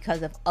boycotting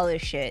because of other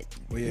shit,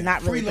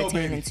 not really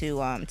pertaining to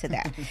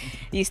that.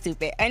 You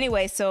stupid.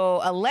 Anyway,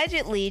 so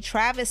allegedly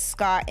Travis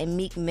Scott and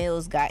Meek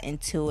Mills got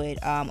into it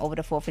over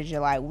the 4th of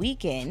July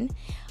weekend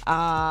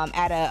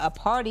at a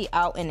party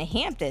out in the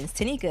Hamptons.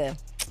 Tanika,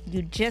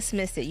 you just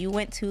missed it. You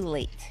went too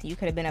late. You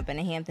could have been up in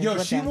the Hamptons.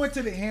 Yo, she went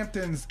to the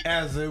Hamptons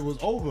as it was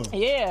over.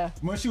 Yeah.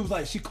 When she was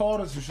like, she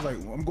called us and she was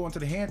like, I'm going to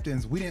the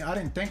Hamptons. I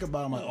didn't think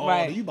about it. I'm like, oh,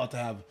 right. You about to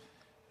have.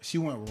 She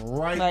went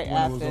right when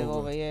it was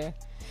over. Yeah.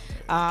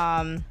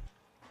 I've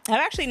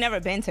actually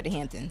never been to the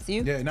Hamptons.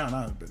 You? Yeah, no,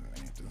 I've been to the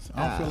Hamptons.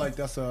 I don't feel like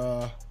that's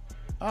I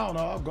don't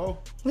know. I'll go.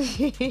 I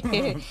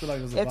feel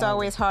like it's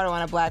always harder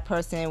on a black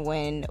person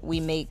when we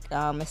make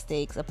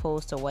mistakes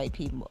opposed to white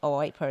people or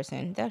white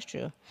person. That's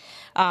true.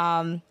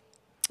 But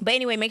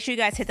anyway, make sure you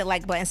guys hit the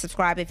like button,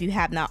 subscribe if you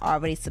have not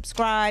already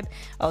subscribed.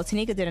 Oh,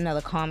 Tanika did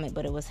another comment,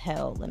 but it was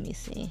held. Let me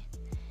see.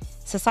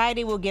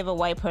 Society will give a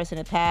white person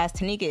a pass.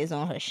 Tanika is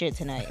on her shit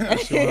tonight.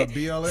 Show her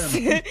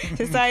BLM.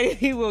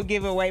 Society will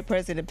give a white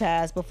person a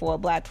pass before a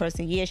black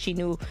person. Yes, she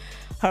knew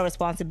her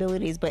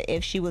responsibilities, but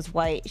if she was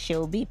white,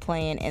 she'll be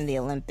playing in the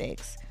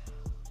Olympics.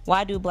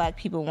 Why do black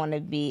people want to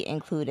be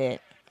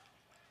included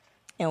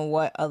in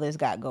what others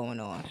got going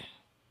on?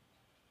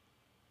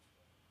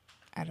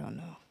 I don't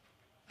know.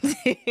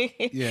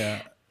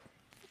 Yeah.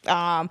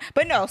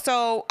 But no,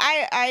 so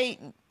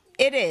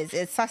it is.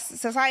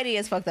 Society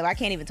is fucked up. I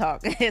can't even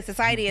talk.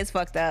 Society is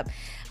fucked up.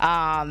 But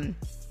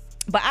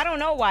I don't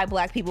know why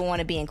black people want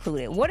to be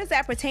included. What is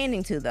that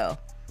pertaining to, though?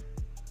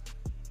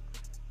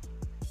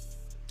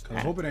 I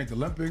hope it ain't the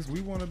Olympics.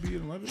 We want to be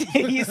in the Olympics.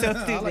 You so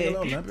stupid. I like an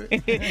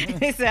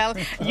Olympic. So,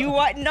 you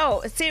what?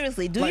 No,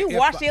 seriously. Do you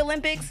watch the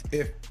Olympics?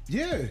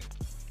 Yeah.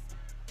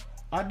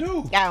 I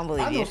do. I don't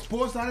believe you. I know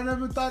sports. I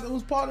never thought it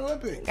was part of the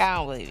Olympics. I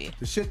don't believe you.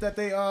 The shit that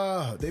they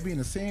be in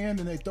the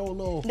sand and they throw a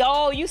little.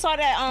 Oh, you saw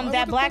that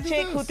that black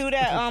chick who threw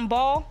that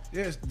ball?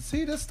 Yeah,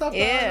 see this stuff.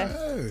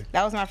 Yeah,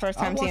 that was my first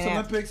time seeing that.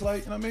 Olympics,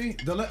 like, you know what I mean?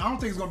 I don't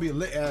think it's gonna be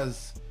lit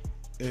as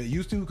it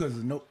used to because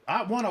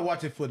I want to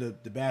watch it for the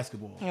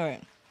basketball. All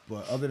right.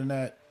 But other than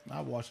that, I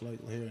watch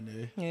like here and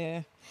there.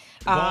 Yeah.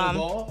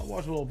 Volleyball. I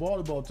watch a little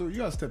volleyball too. You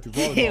gotta step your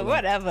volleyball. Yeah,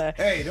 whatever.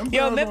 Hey, them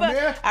girls remember? On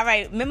there? All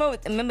right,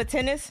 remember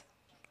tennis?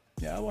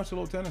 Yeah, I watch a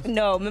little tennis.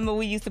 No, remember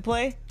we used to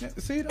play? Yeah,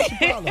 see, that's the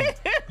problem.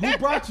 Who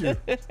brought you?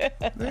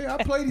 Yeah,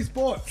 I play these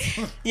sports.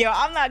 Yo,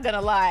 I'm not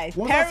gonna lie.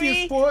 Once I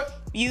see a sport,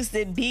 used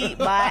to beat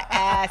my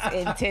ass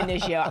in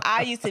tennis, yo.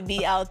 I used to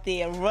be out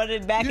there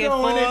running back and forth. You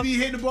know when they be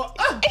hitting the ball?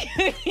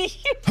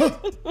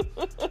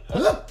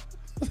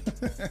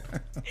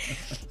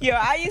 Yo,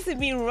 I used to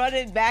be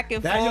running back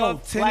and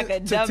forth like a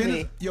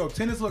dummy.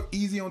 Tennis look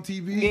easy on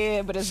TV.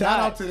 Yeah, but it's Shout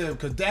not. out to them,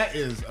 because that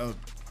is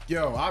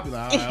I'll be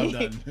like, all right, I'm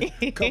done.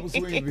 A couple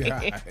swings be all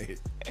right.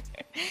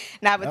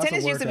 Nah, but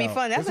tennis used to be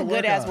fun. That's a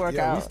good ass workout.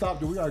 Yeah, we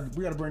stopped it. We gotta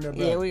bring that back.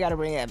 Yeah, we gotta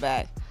bring that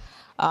back.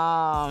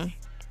 All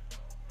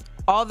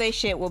they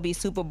shit will be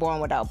super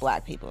boring without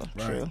black people.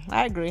 Right. True.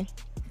 I agree.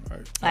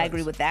 Right. I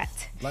agree with that.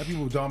 Black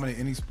people dominate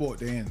any sport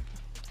they're in.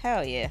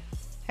 Hell yeah.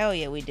 Hell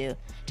yeah, we do.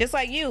 Just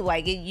like you.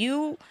 Like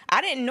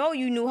I didn't know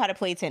you knew how to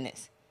play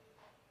tennis.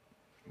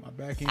 My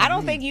backhand. I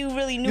don't think you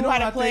really knew how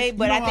to play,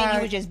 but I think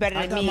you were just better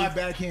than me. I got my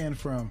backhand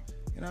from.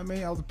 You know what I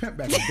mean? I was a pimp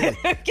back in the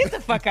day. Get the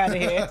fuck out of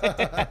here.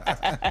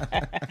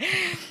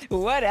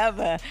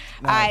 Whatever.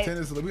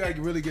 Tennis, we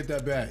gotta really get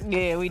that back.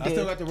 Yeah, we do. I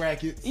still got the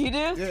rackets. You do?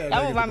 Yeah.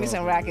 I'm gonna buy me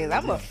some rackets.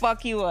 I'm gonna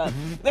fuck you up.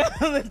 I'm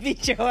gonna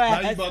beat your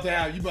ass. Now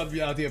you about to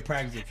be out there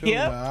practicing.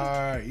 Yep. Like, all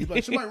right. You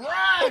about to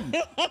run.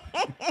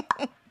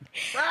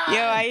 Yo,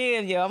 I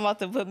am. Yo, I'm about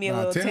to put me a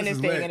little tennis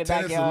thing in the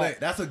backyard.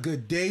 That's a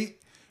good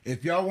date.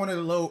 If y'all wanted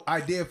a little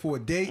idea for a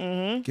date,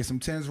 get some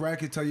tennis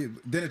rackets. Tell you,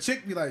 then a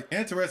chick be like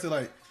interested,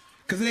 like.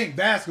 Because it ain't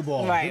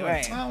basketball. Right, like,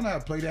 right. I don't know how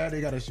to play that.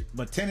 They got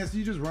but tennis,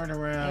 you just run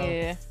around.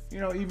 Yeah. You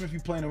know, even if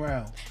you're playing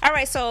around. All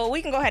right, so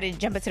we can go ahead and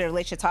jump into the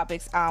relationship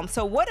topics.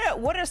 So what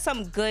are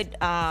some good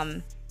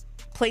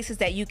places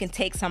that you can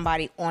take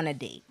somebody on a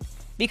date?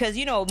 Because,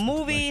 you know,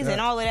 movies and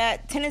all of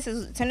that, tennis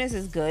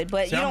is good,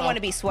 but you don't want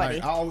to be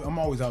sweaty. Like, I'm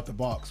always out the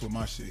box with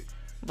my shit.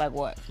 Like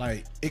what?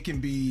 Like, it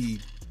can be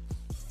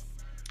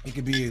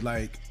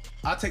like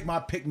I take my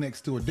picnics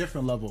to a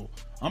different level.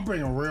 I'm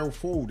bringing real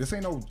food. This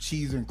ain't no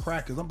cheese and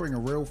crackers. I'm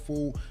bringing real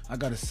food. I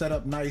got to set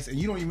up nice, and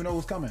you don't even know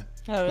what's coming.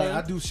 Oh, really?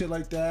 Like I do shit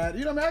like that.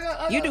 You know what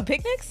I mean? You do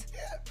picnics?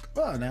 Yeah,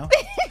 come on now.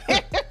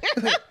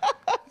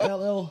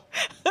 LL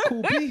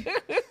Cool P.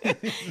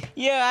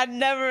 Yeah,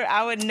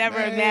 I would never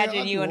Man,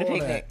 imagine I you do on a all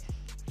picnic. that.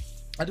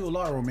 I do a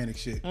lot of romantic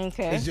shit.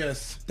 Okay. It's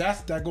just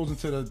that goes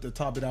into the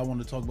topic I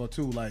want to talk about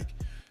too. Like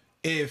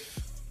if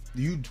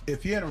you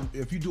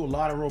do a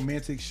lot of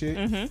romantic shit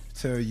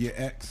to your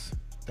ex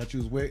that you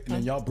was with, and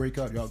then y'all break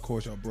up, y'all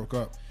broke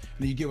up, and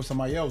then you get with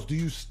somebody else,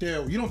 you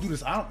don't do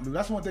this.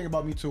 That's one thing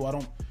about me too. I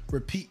don't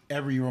repeat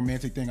every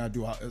romantic thing I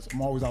do.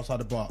 I'm always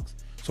outside the box.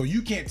 So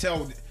you can't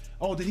tell,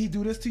 oh, did he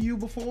do this to you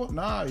before?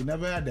 Nah, he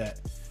never had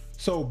that.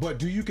 So, but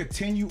do you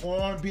continue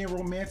on being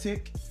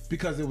romantic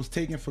because it was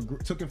taken for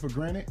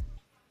granted?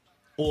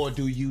 Or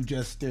do you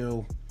just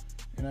still,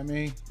 you know what I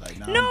mean? Like,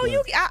 nah, No,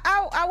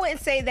 I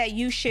wouldn't say that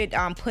you should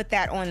put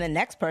that on the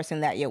next person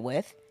that you're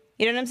with.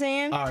 You know what I'm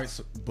saying? All right,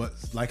 so, but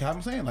like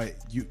I'm saying, like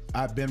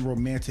I've been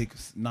romantic.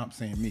 Not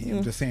saying me.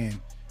 I'm just saying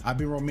I've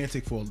been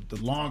romantic for the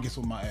longest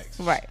with my ex.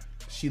 Right.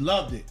 She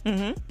loved it,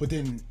 but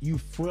then you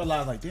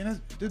realize like,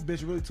 damn, this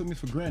bitch really took me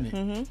for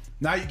granted.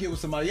 Now you get with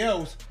somebody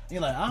else, and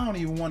you're like, I don't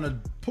even want to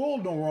pull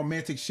no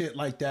romantic shit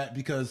like that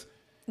because.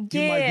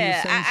 You might do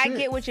the same I shit.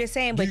 get what you're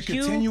saying, but do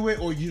you continue it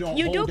or you don't?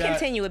 You hold do that?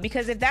 continue it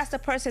because if that's the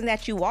person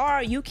that you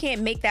are, you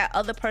can't make that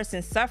other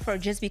person suffer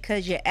just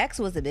because your ex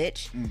was a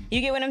bitch. You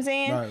get what I'm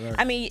saying? Right.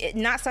 I mean,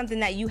 not something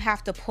that you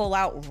have to pull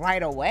out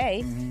right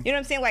away. You know what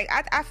I'm saying? Like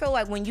I feel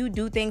like when you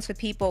do things for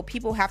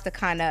people have to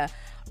kind of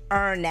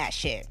earn that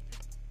shit.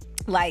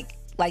 Like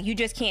you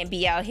just can't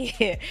be out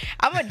here.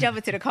 I'm gonna jump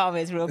into the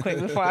comments real quick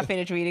before I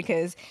finish reading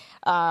because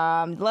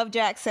Love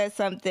Jack said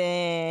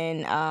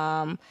something.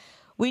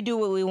 We do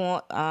what we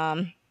want.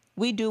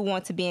 We do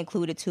want to be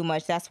included too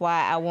much. That's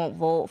why I won't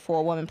vote for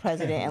a woman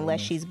president unless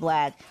she's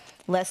black.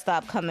 Let's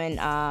stop coming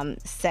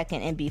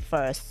second and be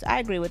first. I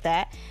agree with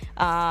that.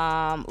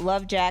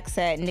 Love Jack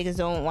said niggas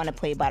don't want to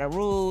play by the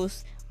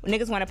rules.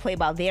 Niggas want to play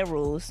by their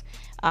rules.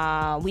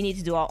 We need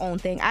to do our own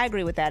thing. I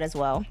agree with that as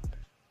well.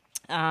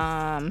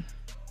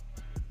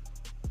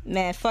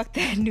 Man, fuck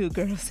that new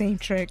girl, same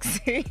tricks.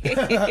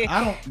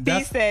 B-Star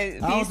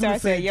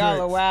said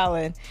y'all are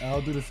wildin'.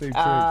 I'll do the same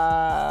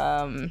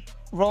tricks.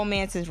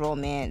 Romance is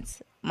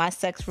romance. My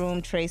sex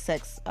room, Trey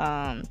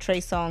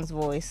Songz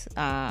voice.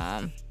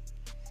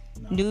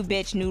 New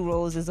bitch, new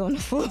roses on the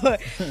floor.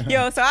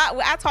 Yo, so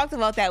I talked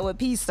about that with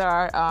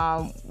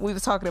P-Star. We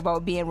was talking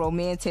about being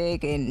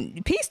romantic,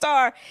 and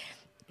P-Star's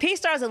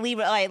a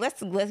Libra. Like,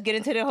 let's get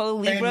into the whole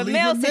Libra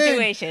male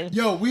situation.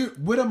 Yo,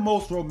 we're the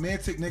most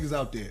romantic niggas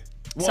out there.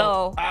 Well,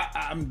 so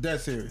I'm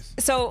dead serious.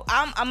 So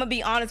I'm gonna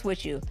be honest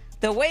with you.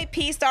 The way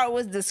P-Star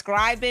was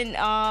describing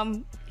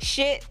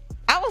shit,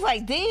 I was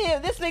like,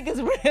 damn, this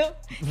nigga's real.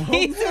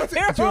 He's real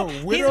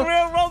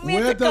romantic.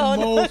 We're the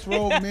most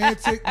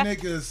romantic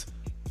niggas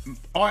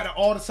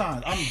all the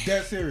time. I'm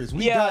dead serious.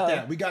 We got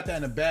that. We got that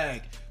in the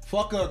bag.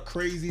 Fuck up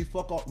crazy.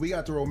 Fuck off. We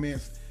got the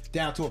romance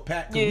down to a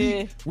pack.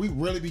 We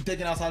really be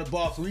thinking outside the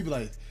box. We be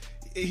like,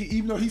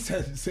 even though he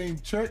said the same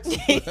tricks,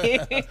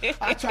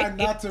 I try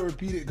not to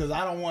repeat it because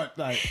I don't want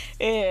I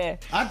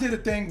did a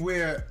thing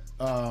where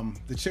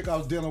the chick I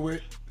was dealing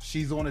with,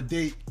 she's on a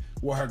date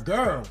with her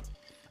girl.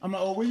 I'm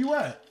like, oh, where you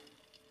at?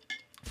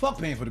 Fuck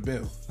paying for the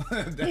bill.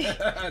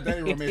 that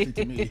ain't romantic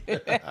to me.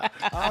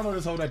 I don't know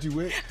this hoe that you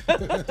with.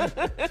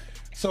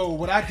 So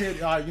what I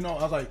did, I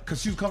was like,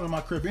 cause she was coming to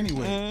my crib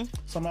anyway.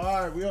 So I'm like,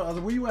 all right, I was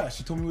like, where you at?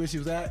 She told me where she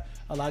was at.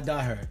 I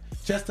got her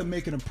just to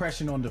make an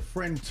impression on the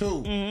friend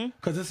too,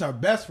 cause it's her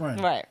best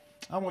friend. Right.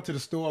 I went to the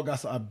store,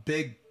 got a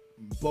big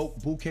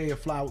bouquet of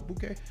flowers.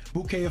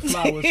 Bouquet of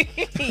flowers. Yeah,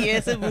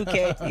 it's a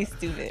bouquet. You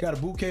stupid. Got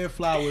a bouquet of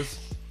flowers,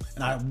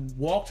 and I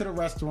walked to the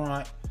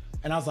restaurant,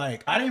 and I was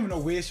like, I didn't even know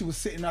where she was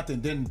sitting. Nothing.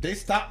 Then they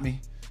stopped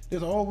me. They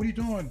was like, oh, what are you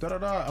doing? Da da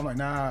da. I'm like,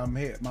 nah, I'm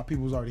here. My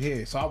people was already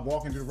here. So I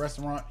walk into the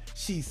restaurant.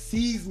 She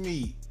sees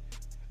me.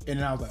 And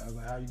then I was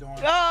like, how you doing?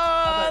 Oh,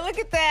 like, look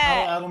at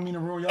that. I don't mean to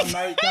ruin your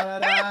night. Da, da,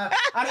 da.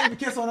 I didn't even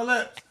kiss on the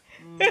lips.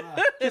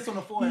 Kiss on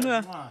the forehead. I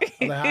was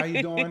like, how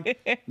you doing?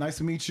 Nice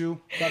to meet you.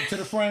 Got to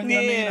the friend. You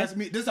know what I mean? Nice to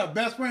meet. This is our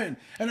best friend.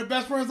 And the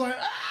best friend's like,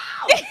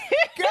 oh,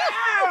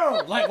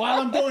 girl. Like, while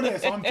I'm doing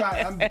this. So I'm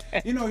trying.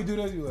 You do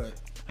this. You like,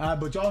 all right,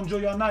 but y'all enjoy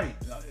your night.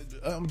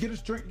 Get a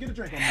drink on me.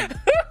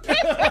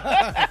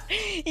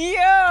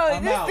 Yo,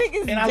 this thing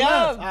is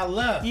dumb. I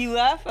left. You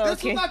left? Okay.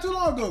 This was not too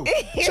long ago.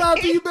 Shout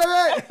out to you, baby.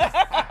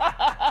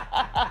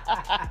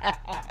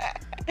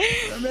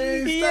 I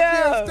mean,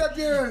 step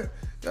here.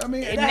 I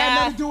mean, that had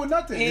nothing to do with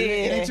nothing. It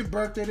ain't your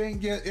birthday.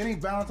 It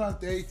ain't Valentine's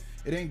Day.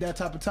 It ain't that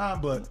type of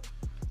time. But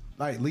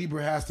like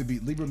Libra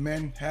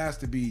men has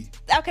to be.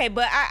 Okay,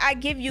 but I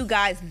give you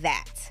guys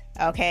that.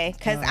 Okay,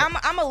 because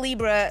I'm a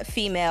Libra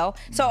female.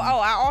 So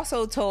I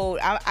also told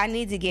I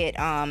need to get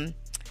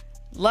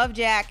Love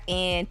Jack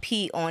and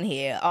Pete on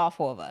here, all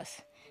four of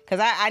us. Cause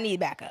I need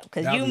backup.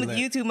 Cause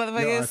you two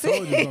motherfuckers. Yo, I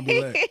told you it's gonna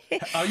be lit.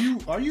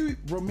 Are you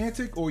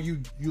romantic or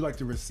you like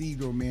to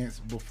receive romance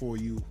before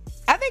you?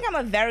 I think I'm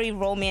a very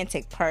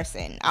romantic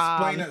person.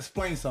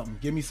 Explain something.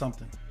 Give me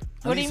something.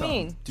 What do you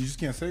mean? You just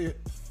can't say it.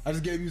 I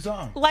just gave you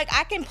something. Like,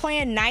 I can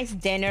plan nice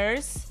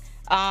dinners.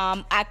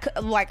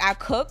 I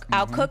cook.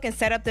 I'll cook and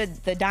set up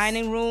the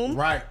dining room.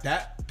 Right.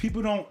 That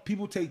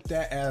people take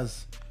that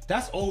as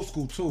that's old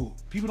school too.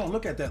 People don't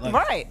look at that like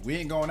right. We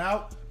ain't going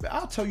out. But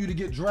I'll tell you to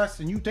get dressed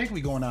and you think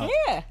we going out.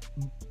 Yeah.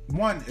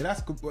 One,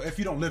 that's if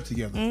you don't live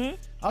together.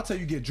 I'll tell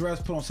you get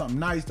dressed, put on something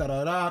nice,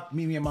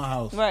 meet me in my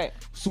house. Right.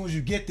 As soon as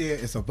you get there,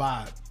 it's a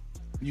vibe.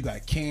 You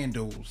got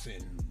candles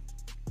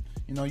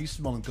and you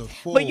smelling good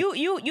food. But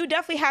you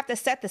definitely have to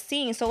set the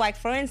scene. So like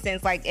for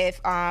instance, like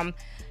if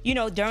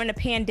during the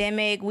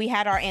pandemic we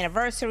had our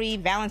anniversary,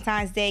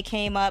 Valentine's Day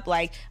came up,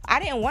 like I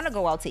didn't want to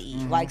go out to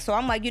eat. Like so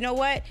I'm like, you know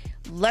what?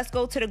 Let's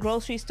go to the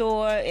grocery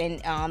store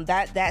and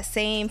that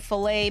same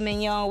filet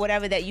mignon,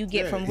 whatever that you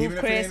get from Ruth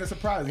Chris. Even if it ain't a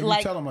surprise, you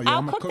like, tell him,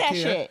 I'll cook that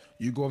here. shit.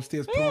 You go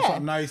upstairs, put on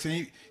something nice,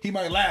 and he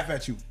might laugh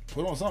at you.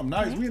 Put on something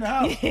nice. We in the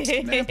house.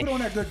 Man,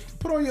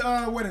 put on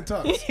your wedding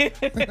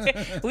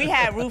tux. We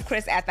had Ruth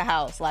Chris at the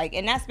house, like,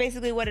 and that's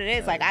basically what it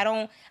is. Like, I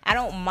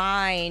don't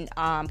mind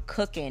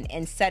cooking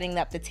and setting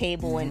up the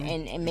table and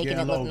making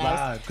it look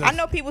nice. I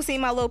know people see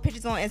my little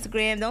pictures on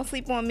Instagram. Don't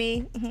sleep on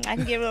me. I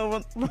can get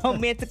real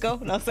romantical.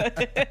 No, sir.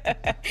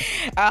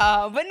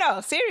 But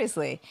no,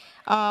 seriously.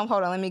 Hold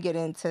on, let me get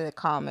into the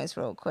comments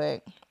real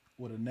quick.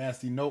 With a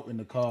nasty note in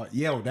the car.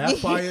 Yo, that's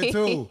fire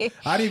too.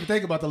 I didn't even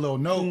think about the little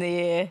note.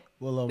 Yeah.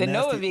 The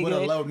note would be good. A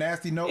little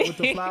nasty note with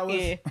the flowers.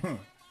 Yeah.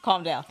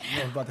 Calm down. You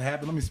know what's about to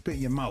happen? Let me spit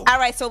in your mouth. All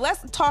right, so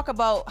let's talk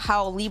about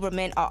how Libra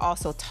men are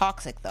also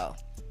toxic though.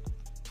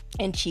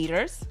 And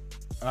cheaters.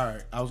 All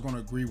right, I was going to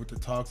agree with the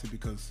toxic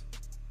because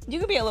you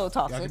can be a little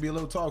toxic. I can be a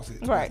little toxic.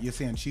 Right. You're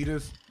saying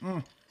cheaters?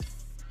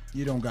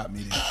 You don't got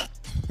me there.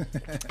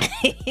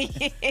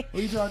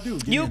 What you trying to do?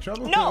 Get me in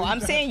trouble? No, I'm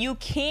saying you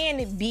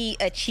can be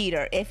a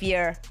cheater if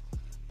you're...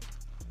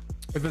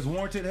 If it's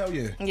warranted, hell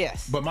yeah.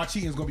 Yes. But my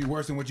cheating is going to be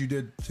worse than what you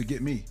did to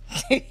get me.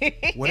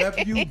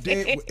 Whatever you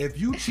did, if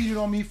you cheated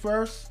on me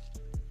first,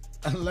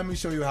 let me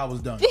show you how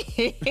it's done.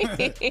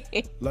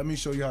 Let me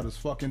show you how this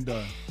fucking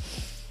done.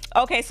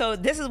 Okay, so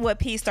this is what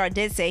P-Star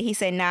did say. He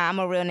said, nah, I'm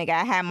a real nigga.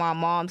 I had my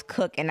mom's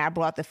cook and I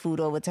brought the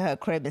food over to her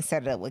crib and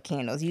set it up with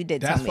candles. You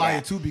did tell me that. That's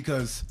fire too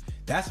because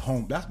that's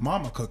home. That's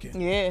mama cooking.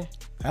 Yeah.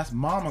 That's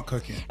mama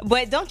cooking.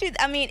 But don't you,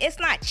 I mean, it's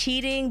not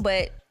cheating,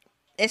 but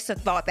it's the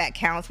thought that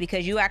counts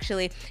because you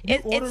actually...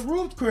 Order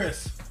Ruth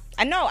Chris.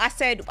 I know. I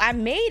said I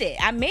made it.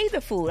 I made the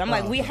food. I'm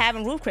like, we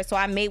having Ruth Chris, so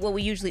I made what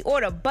we usually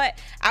order. But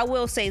I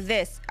will say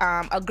this: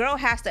 a girl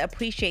has to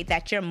appreciate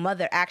that your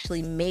mother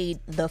actually made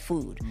the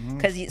food.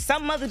 Because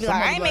some mothers be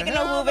like, I ain't making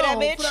no food for that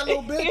bitch. For that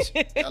little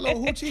bitch, that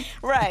little hoochie.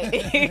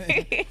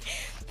 Right.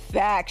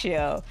 Facts,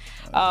 yo.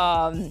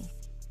 All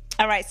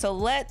right, so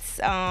let's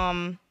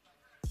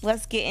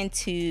get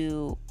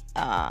into.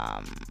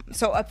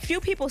 So a few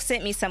people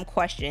sent me some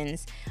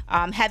questions.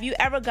 Have you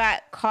ever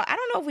got caught? I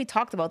don't know if we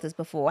talked about this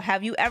before.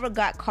 Have you ever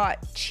got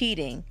caught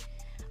cheating?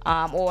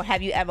 Or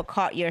have you ever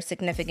caught your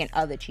significant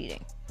other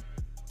cheating?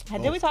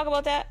 Did we talk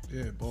about that?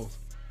 Yeah, both.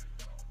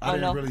 I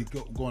didn't really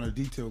go into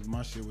details of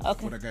my shit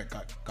with when I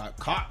got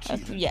caught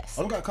cheating. Yes.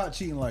 I got caught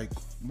cheating like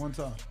one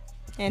time.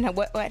 And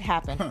what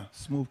happened?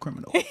 Smooth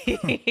criminal.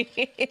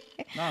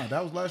 Nah,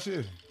 that was last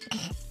year.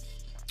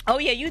 Oh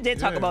yeah, you did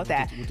talk about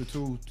that with the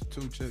two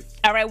chicks.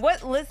 All right,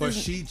 listen. But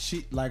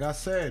she like I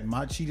said,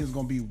 my cheating is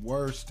gonna be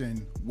worse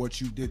than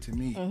what you did to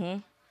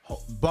me.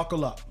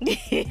 Buckle up,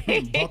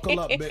 buckle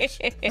up,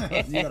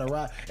 bitch. You gotta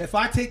ride. If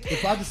I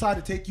decide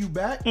to take you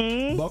back,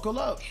 buckle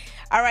up.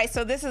 All right,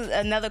 so this is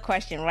another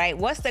question, right?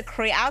 What's the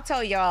I'll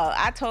tell y'all.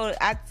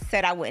 I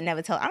said I would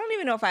never tell. I don't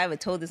even know if I ever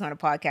told this on a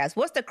podcast.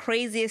 What's the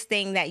craziest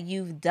thing that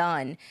you've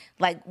done,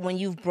 like when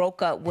you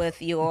broke up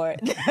with your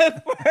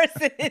the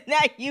person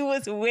that you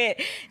was with,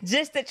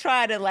 just to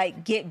try to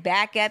like get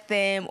back at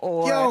them?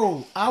 Or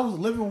yo, I was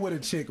living with a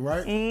chick,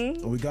 right?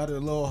 And we got a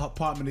little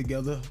apartment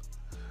together.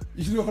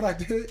 You know what I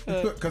did?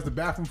 Because the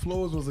bathroom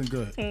floors wasn't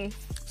good,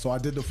 so I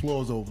did the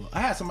floors over. I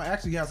had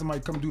somebody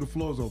come do the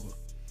floors over.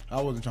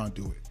 I wasn't trying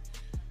to do it.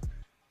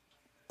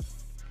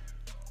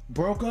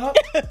 Broke up.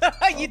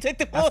 You took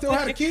the floors. I still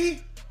had a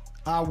key.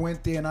 I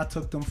went there and I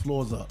took them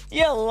floors up.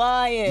 You're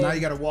lying. Now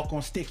you gotta walk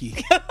on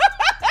sticky.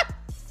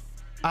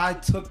 I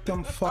took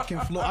them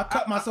fucking floors. I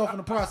cut myself in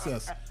the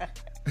process.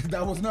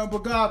 That was nothing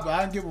but God, but I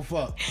didn't give a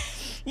fuck.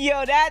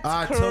 Yo, that's crazy.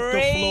 I took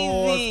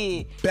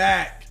the floors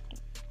back.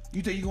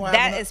 You think you gonna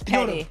have that is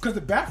petty? Because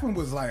the bathroom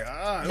was like,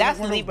 that's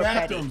one of those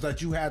bathrooms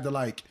that you had to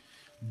like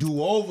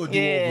do over.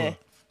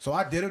 So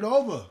I did it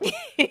over.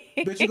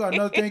 Bitch, you got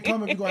another thing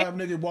coming. You gonna have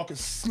niggas walking,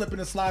 slipping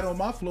and sliding on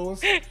my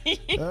floors.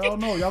 Hell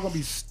no, y'all gonna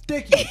be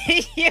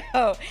sticky.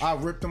 Yo, I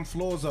ripped them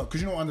floors up.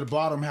 Cause you know under the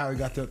bottom how we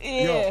got the,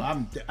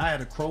 I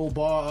had a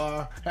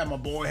crowbar, had my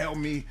boy help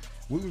me.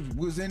 We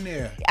was in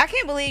there. I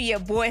can't believe your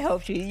boy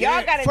helped you.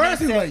 Y'all gotta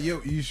first he was like,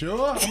 yo, you sure?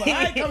 I'm like,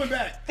 I ain't coming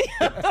back.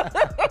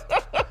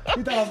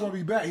 He thought I was gonna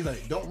be back. He's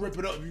like, don't rip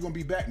it up if you're gonna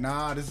be back.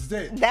 Nah, this is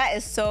it. That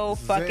is so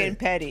fucking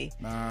petty.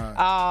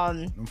 Nah,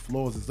 them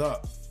floors is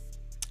up.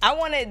 I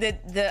wanted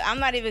the. I'm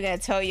not even gonna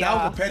tell y'all.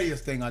 That was the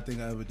pettiest thing I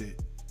think I ever did.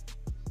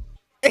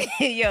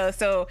 Yo,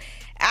 so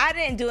I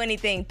didn't do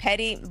anything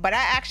petty, but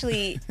I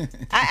actually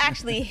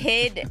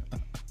hid.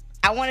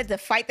 I wanted to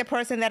fight the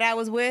person that I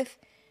was with,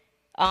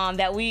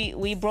 that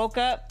we broke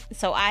up.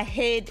 So I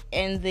hid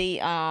in the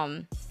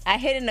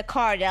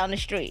car down the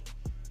street,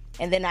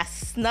 and then I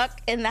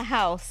snuck in the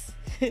house,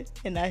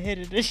 and I hid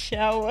in the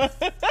shower.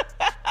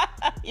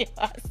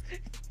 Yes.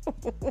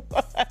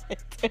 What?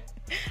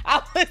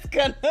 I was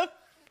gonna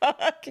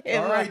fuck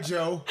him. All right,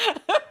 Joe.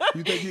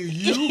 You think you?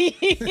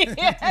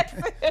 Yes.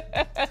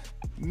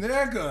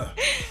 Nigga.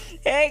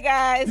 Hey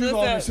guys, You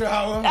what's in the up?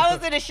 shower? I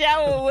was in the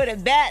shower with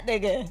a bat,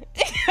 nigga.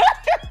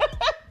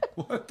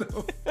 What the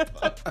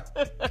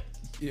fuck?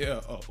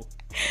 Yeah.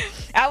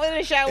 I was in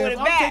the shower with If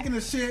a I'm bat. taking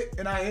a shit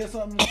and I hear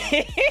something,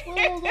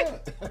 what was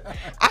that?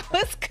 I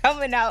was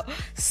coming out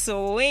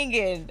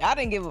swinging. I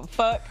didn't give a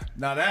fuck.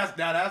 Now that's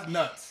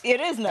nuts. It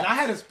is And nuts. I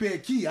had a spare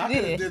key. I could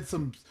Yeah. have did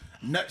some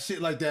nut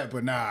shit like that,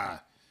 but nah.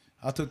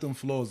 I took them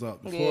floors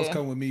up. The floors Yeah.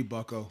 come with me,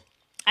 bucko.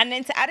 And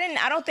then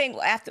I don't think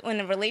after in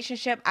a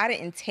relationship I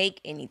didn't take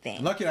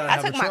anything. Lucky I I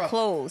have took a my truck.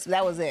 clothes.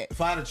 That was it. If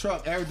I had a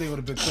truck, everything would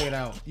have been cleared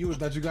out. You would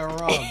thought you got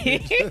robbed,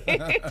 bitch.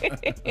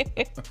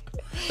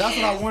 That's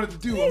what I wanted to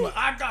do. I'm like,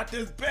 I got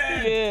this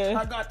bed. Yeah.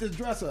 I got this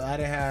dresser. I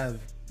didn't have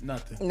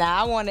nothing.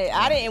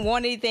 I didn't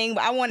want anything,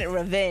 but I wanted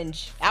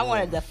revenge. I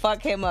wanted to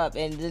fuck him up,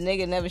 and the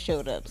nigga never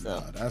showed up. So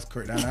Nah, that's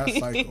crazy. That's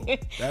psycho. That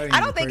ain't I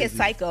even don't think it's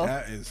crazy. psycho.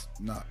 That is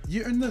not.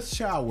 You're in the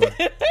shower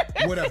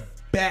with a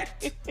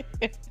bat.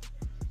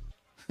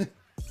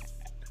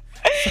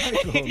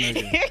 Psycho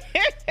nigga.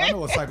 I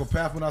know a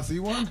psychopath when I see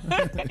one.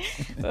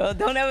 well,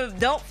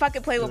 don't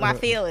fucking play with my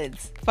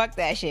feelings. Fuck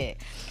that shit.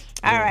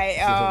 All right.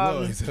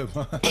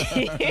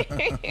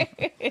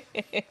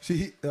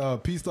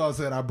 P Star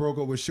said I broke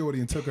up with Shorty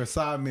and took her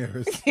side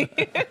mirrors.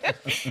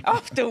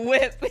 Off the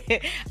whip.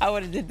 I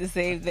would have did the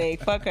same thing.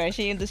 Fuck her.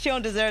 She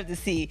don't deserve to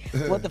see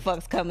what the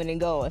fuck's coming and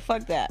going.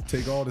 Fuck that.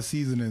 Take all the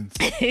seasonings.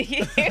 I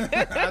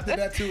did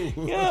that too.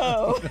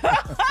 Yo.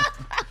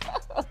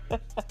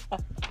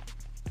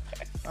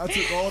 I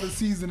took all the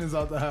seasonings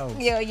out the house.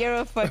 Yo, you're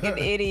a fucking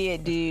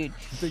idiot, dude. You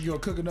think you'll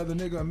cook another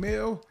nigga a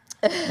meal?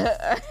 All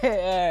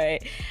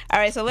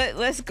right. So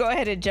let's go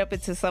ahead and jump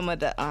into some of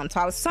the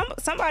topics.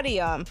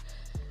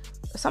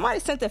 Somebody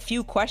sent a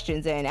few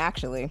questions in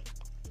actually,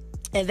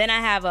 and then I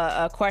have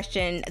a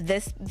question.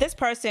 This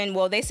person,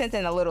 well, they sent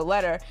in a little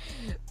letter,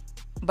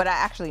 but I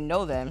actually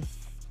know them.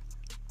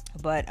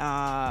 But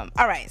all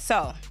right.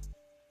 So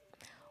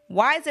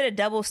why is it a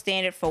double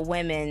standard for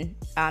women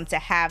to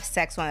have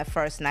sex on the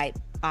first night,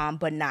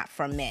 but not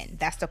for men?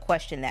 That's the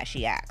question that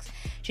she asks.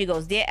 She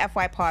goes, "Dear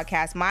FY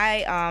Podcast,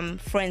 my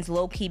friends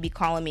low-key be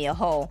calling me a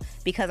hoe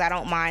because I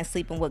don't mind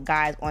sleeping with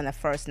guys on the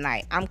first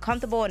night. I'm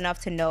comfortable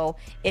enough to know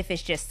if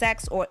it's just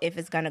sex or if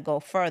it's going to go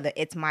further.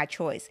 It's my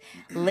choice.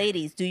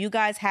 Ladies, do you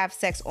guys have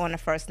sex on the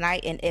first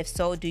night? And if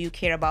so, do you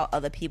care about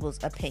other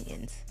people's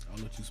opinions?"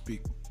 I'll let you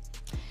speak.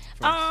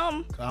 First,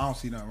 'cause I don't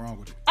see nothing wrong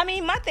with it. I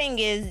mean, my thing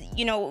is,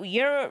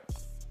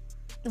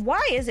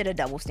 why is it a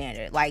double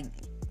standard? Like,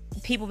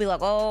 people be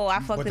like, "Oh, I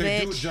fucked But the they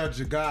bitch." do judge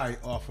a guy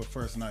off of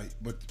first night,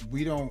 but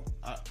we don't.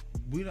 I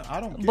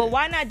don't. Get But it.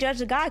 why not judge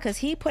the guy? Because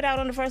he put out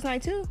on the first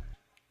night too.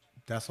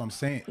 That's what I'm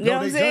saying. You know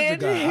what They I'm judge saying?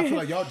 the guy. I feel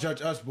like y'all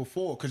judge us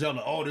before because y'all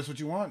like, oh, this what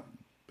you want,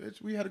 bitch.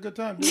 We had a good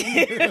time,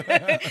 dude.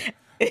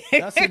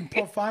 That's in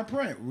fine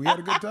print. We had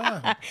a good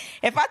time.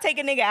 If I take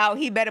a nigga out,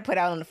 he better put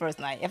out on the first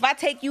night. If I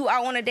take you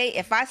out on a date,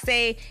 if I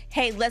say,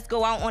 "Hey, let's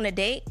go out on a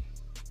date,"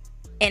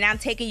 and I'm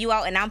taking you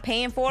out and I'm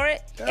paying for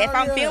it, if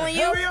I'm yeah. feeling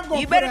Hell you, yeah, I'm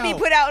gonna you better be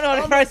put out on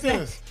the I'm first like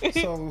night.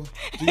 this. So,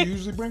 do you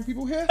usually bring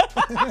people here?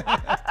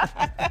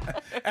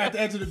 At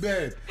the edge of the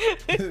bed.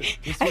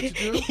 This what you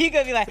do? You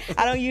gonna be like,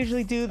 "I don't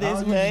usually do I this,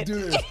 don't but."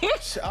 usually do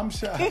this. I'm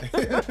shy.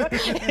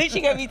 She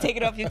gonna be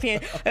taking off your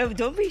pants. "Oh,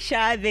 don't be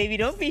shy, baby.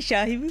 Don't be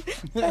shy."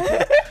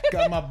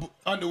 Got my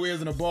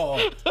underwears in a ball.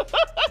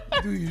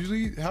 Dude,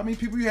 usually, how many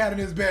people you had in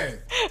this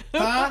bed?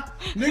 Huh?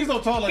 Niggas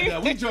don't talk like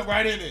that. We jump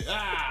right in it.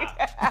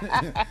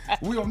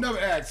 We don't never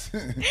ask.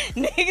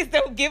 Niggas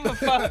don't give a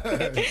fuck.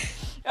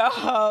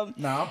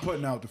 Nah, I'm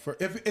putting out the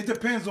first. If it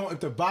depends on if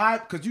the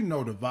vibe, because you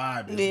know the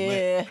vibe is Yeah.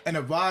 lit, and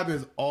the vibe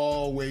is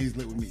always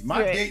lit with me.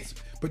 My Right. dates,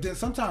 but then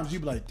sometimes you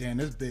be like, damn,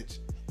 this bitch,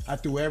 I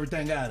threw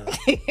everything at her.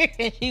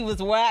 He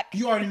was whack.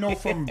 You already know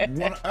from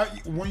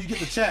when you get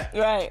the chat,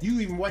 Right. You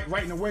even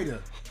writing the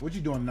waiter, what you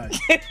doing tonight?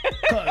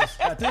 Because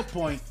at this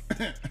point,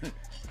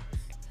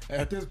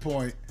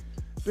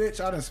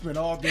 bitch, I done spent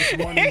all this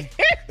money,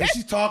 and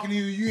she's talking to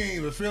you, you ain't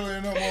even feeling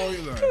it no more.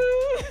 You're like,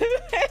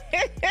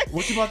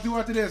 what you about to do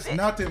after this?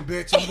 Nothing,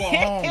 bitch. I'm going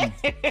home.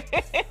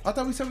 I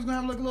thought we said we was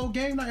gonna have like a little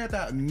game night at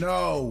that.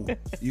 No,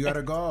 you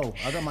gotta go.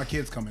 I got my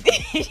kids coming.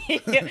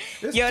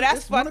 Yo,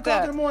 that's it's 1 fucked o'clock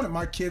up. in the morning.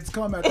 My kids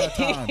come at that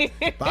time.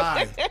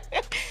 Bye.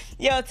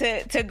 Yo,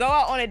 to go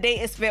out on a date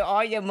and spend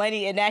all your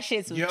money and that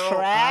shit's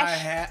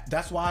trash.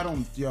 That's why I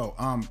don't. Yo,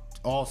 I'm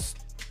all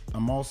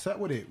set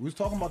with it. We was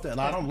talking about that.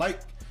 Like, I don't like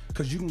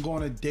because you can go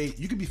on a date.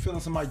 You could be feeling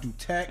somebody do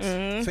text,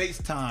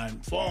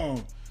 FaceTime,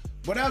 phone.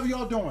 Whatever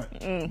y'all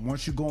doing.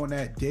 Once you go on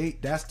that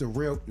date, that's the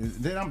real.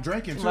 Then I'm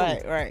drinking too.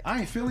 Right. I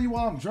ain't feeling you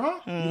while I'm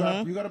drunk.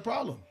 You got a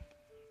problem,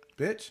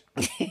 bitch.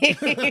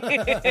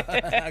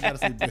 I gotta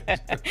say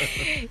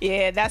bitch.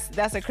 Yeah,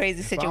 that's a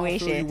crazy If I don't feel you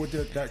situation.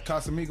 with that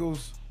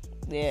Casamigos.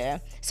 Yeah.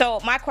 So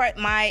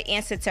my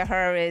answer to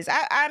her is,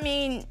 I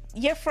mean,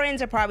 your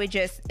friends are probably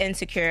just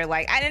insecure.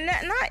 Like,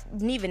 not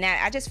even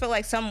that. I just feel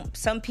like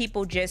some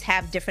people just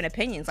have different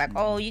opinions. Like,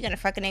 oh, you're gonna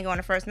fucking nigga on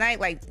the first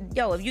night. Like,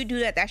 yo, if you do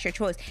that, that's your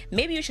choice.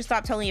 Maybe you should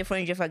stop telling your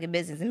friends your fucking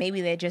business, and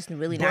maybe they're just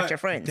really not your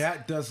friends.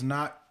 That does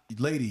not,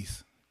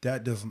 ladies.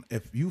 That doesn't.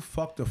 If you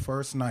fuck the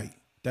first night,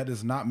 that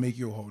does not make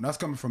you a hoe. And that's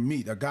coming from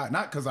me, the guy.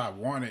 Not because I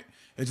want it.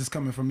 It's just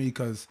coming from me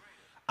because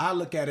I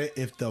look at it.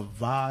 If the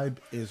vibe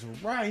is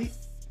right.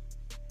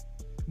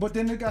 But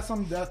then they got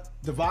something that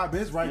the vibe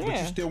is right, but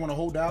you still want to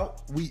hold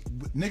out.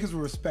 Niggas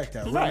will respect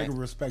that. Real niggas will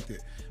respect it.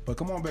 But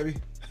come on, baby.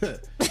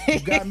 You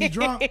got me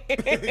drunk.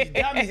 You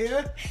got me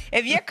here.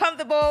 If you're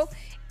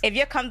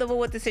comfortable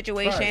with the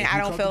situation, Right. I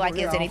don't feel like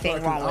there's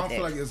anything wrong with it. I don't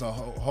feel like it's a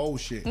whole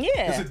shit.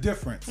 Yeah. It's a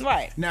difference.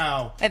 Right.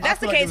 Now, if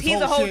that's the case,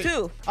 he's a hoe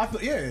too. I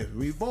feel,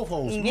 we both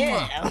hoes.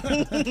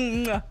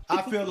 Yeah.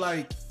 I feel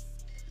like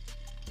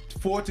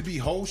for it to be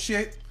whole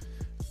shit,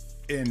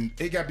 and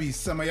it got to be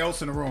somebody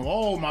else in the room.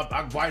 Oh,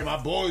 I invited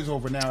my boys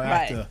over now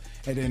after.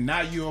 And then now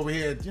you over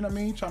here, you know what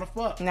I mean, trying to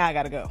fuck. Now I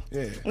gotta go.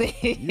 Yeah.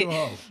 You a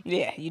hoe.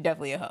 Yeah, you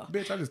definitely a hoe.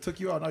 Bitch, I just took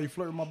you out. Now you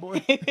flirting with my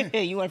boy.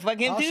 You want to fuck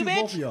him I'll too, shoot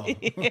bitch? both of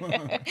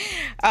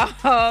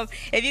y'all.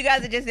 If you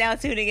guys are just now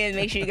tuning in,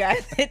 make sure you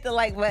guys hit the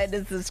like button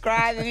and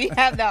subscribe if you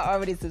have not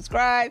already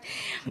subscribed.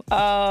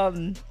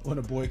 When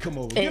a boy come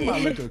over, get my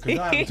liquor because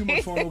I have too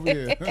much fun over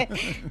here.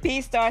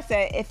 P-Star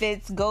said, if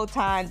it's go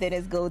time, then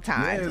it's go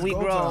time. Yeah, it's we go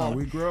grow. time.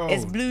 We grow.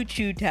 It's blue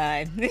chew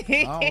time.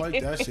 I don't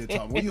like that shit,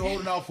 Tom. What you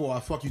holding out for? I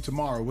fuck you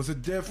tomorrow. What's the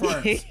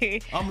difference?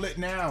 I'm lit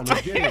now.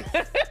 Let's get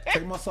it.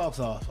 Take my socks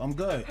off. I'm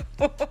good.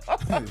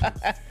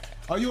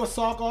 Are you a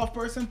sock off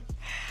person?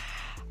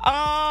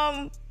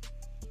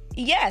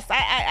 Yes.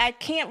 I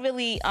can't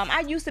really.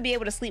 I used to be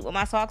able to sleep with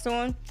my socks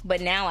on, but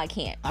now I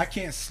can't. I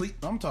can't sleep.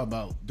 I'm talking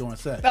about during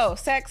sex. Oh,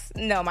 sex?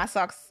 No, my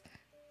socks.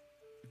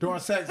 During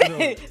sex,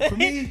 no. For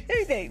me,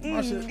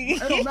 my shit,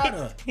 it don't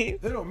matter.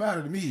 It don't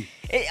matter to me.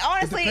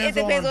 Honestly, it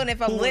depends on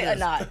if I'm lit or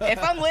not.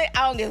 If I'm lit,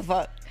 I don't give a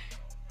fuck.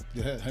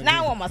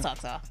 Now I want my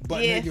socks off.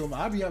 But yeah. nigga,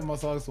 I be having my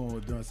socks on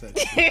during sex.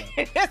 You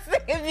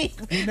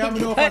You never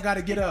know if I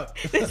gotta get up.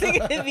 This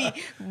nigga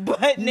be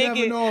butt You naked.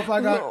 never know if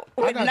I got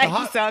with the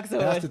Nike socks on.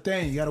 That's the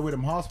thing. You gotta wear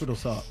them hospital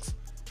socks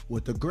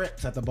with the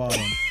grips at the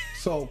bottom.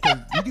 So, cause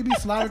you can be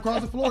sliding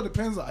across the floor.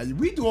 Depends.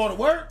 We do all the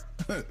work.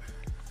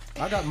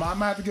 I might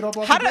have to get up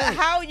off the bed.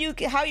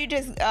 How you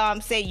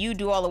just say you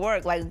do all the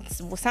work? Like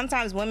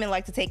sometimes women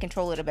like to take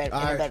control of the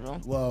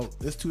bedroom. Well,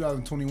 it's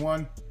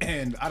 2021,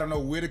 and I don't know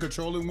where the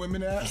controlling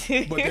women at,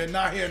 but they're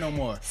not here no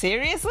more.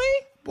 Seriously?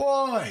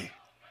 Boy,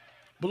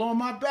 blowing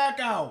my back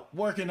out,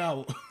 working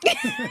out.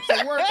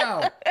 It's a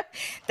workout.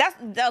 That's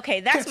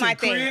okay. That's Catching my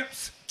thing.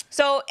 cramps.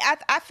 So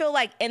I feel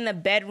like in the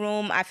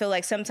bedroom, I feel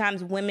like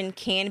sometimes women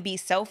can be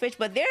selfish,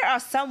 but there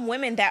are some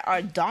women that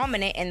are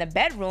dominant in the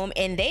bedroom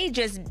and they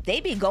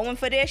be going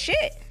for their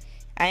shit.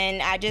 And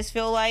I just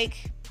feel like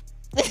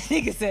this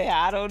nigga said,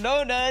 I don't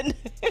know none.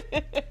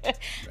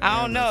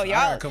 I don't know.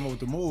 Y'all Y'all come up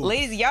with the moves.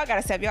 ladies, y'all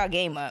gotta step y'all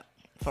game up.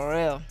 For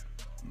real.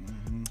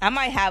 Mm-hmm. I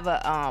might have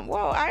a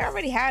I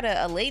already had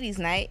a ladies'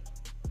 night.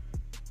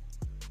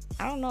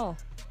 I don't know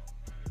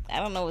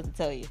what to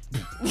tell you.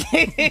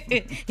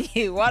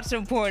 You watch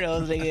some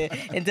pornos,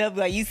 nigga, and tell me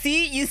like, you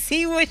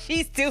see what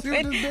she's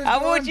doing. I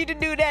want you to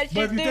do that shit.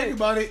 But if you too. think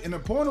about it, in the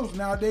pornos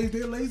nowadays,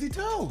 they're lazy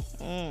too.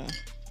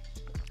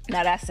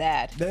 Now that's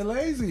sad. They're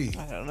lazy.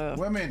 I don't know.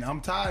 Women,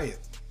 I'm tired.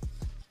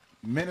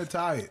 Men are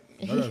tired.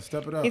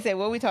 Step it up. He said,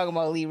 "What we talking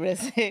about,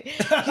 Libras?" She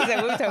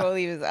said, "What we talking about,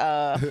 Libras?"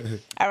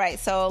 All right,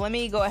 so let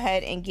me go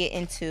ahead and get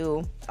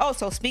into. Oh,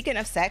 so speaking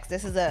of sex,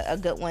 this is a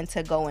good one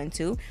to go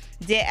into.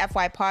 Dear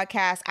FY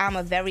Podcast, I'm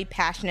a very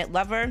passionate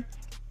lover.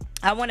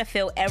 I want to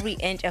feel every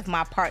inch of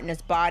my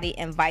partner's body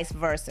and vice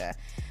versa.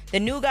 The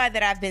new guy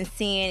that I've been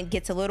seeing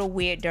gets a little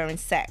weird during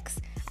sex.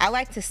 I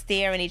like to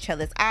stare in each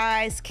other's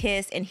eyes,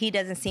 kiss, and he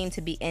doesn't seem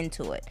to be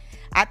into it.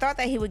 I thought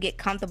that he would get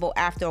comfortable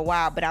after a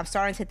while, but I'm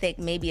starting to think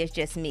maybe it's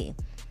just me.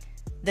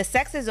 The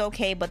sex is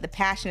okay, but the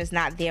passion is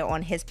not there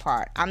on his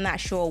part. I'm not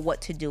sure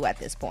what to do at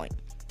this point.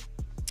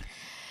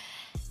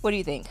 What do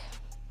you think?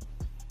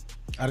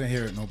 I didn't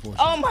hear it, no bullshit.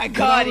 Oh my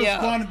God, I was yo.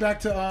 responding back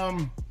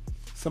to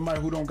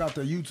somebody who don't got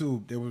the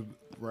YouTube. They was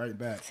right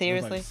back.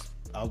 Seriously?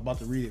 I was about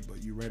to read it,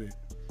 but you read it.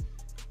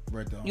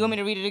 You want me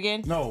to read it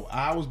again? No,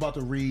 I was about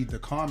to read the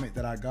comment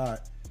that I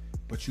got,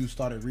 but you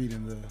started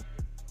reading the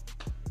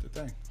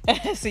thing.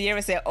 So you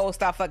ever said, oh,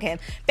 stop fucking him.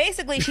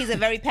 Basically, she's a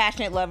very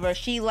passionate lover.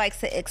 She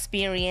likes to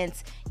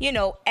experience,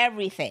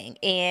 everything.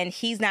 And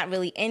he's not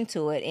really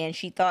into it. And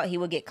she thought he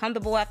would get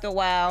comfortable after a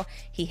while.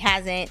 He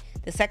hasn't.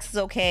 The sex is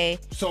okay.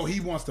 So he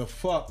wants to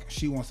fuck.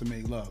 She wants to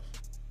make love.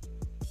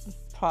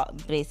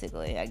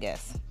 Basically, I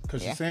guess.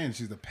 Because she's saying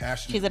she's a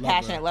passionate lover.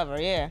 Passionate lover,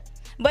 yeah.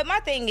 But my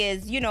thing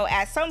is,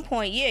 at some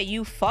point, yeah,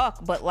 you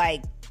fuck. But,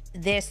 like,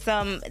 there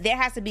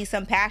has to be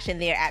some passion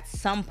there at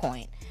some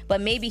point.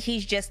 But maybe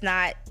he's just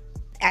not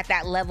at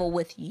that level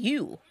with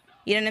you.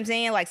 You know what I'm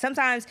saying? Like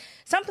sometimes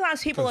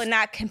people are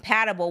not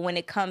compatible when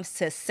it comes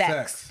to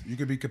sex. You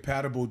could be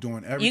compatible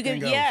doing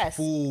everything else. Yes.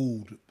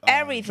 Food,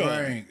 everything.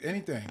 Drink,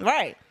 anything.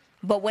 Right.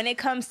 But when it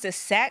comes to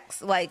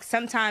sex, like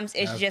sometimes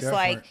it's That's just different.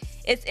 like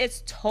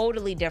it's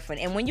totally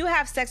different. And when you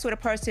have sex with a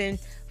person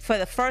for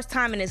the first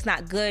time and it's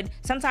not good,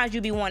 sometimes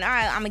you be one, all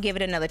right, I'm gonna give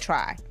it another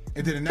try.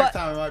 And then the next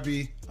time it might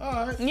be,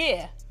 all right.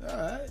 Yeah. All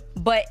right.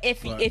 But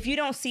if you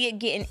don't see it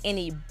getting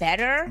any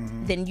better,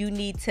 then you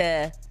need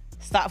to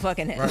stop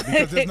fucking him. Right,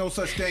 because there's no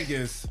such thing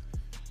as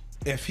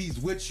if he's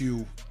with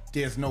you,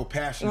 there's no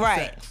passion in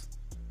sex.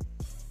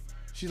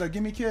 She's like,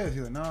 give me a kiss.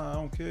 He's like, nah, I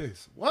don't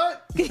kiss.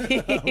 What? We've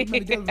been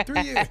together for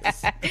 3 years.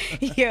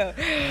 Yeah.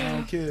 I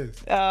don't kiss.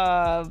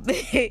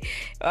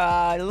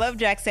 Love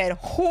Jack said,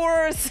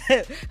 "Horse."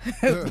 I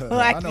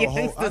know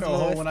a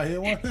hoe when I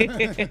hear one.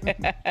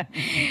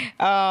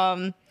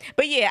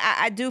 But yeah,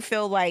 I do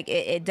feel like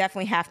it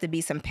definitely have to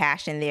be some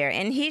passion there,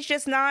 and he's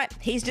just not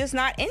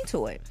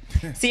into it.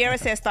 Sierra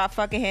says, "Stop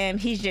fucking him.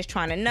 He's just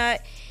trying to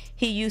nut.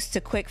 He used to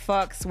quick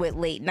fucks with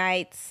late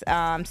nights.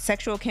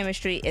 Sexual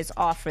chemistry is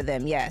off for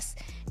them. Yes,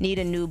 need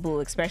a new boo,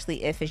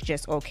 especially if it's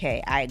just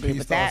okay. I agree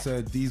with that."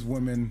 Said these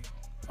women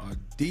are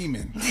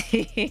demons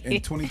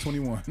in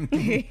 2021.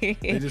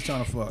 They're just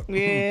trying to fuck.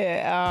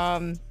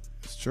 Yeah.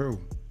 It's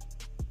true.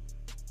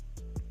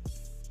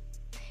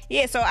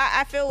 Yeah, so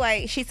I feel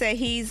like she said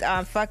he's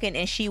fucking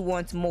and she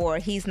wants more.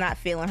 He's not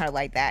feeling her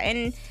like that,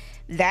 and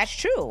that's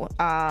true.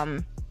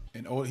 And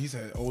he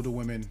said older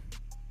women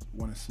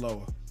want it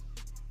slower.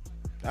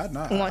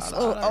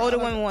 Older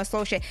women want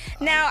slow shit.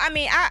 Now, I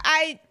mean,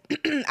 I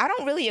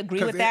don't really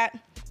agree with that.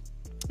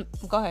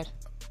 Go ahead.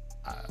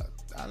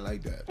 I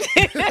like that.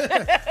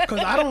 Because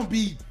I don't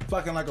be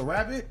fucking like a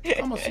rabbit.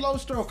 I'm a slow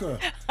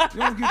stroker. You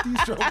don't get these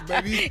strokes,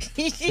 baby.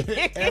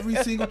 Every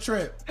single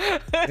trip.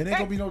 It ain't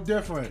going to be no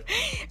different.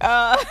 You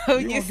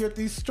don't get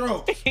these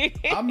strokes.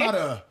 I'm not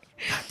a...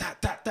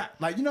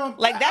 Like, you know...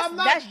 Like,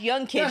 that's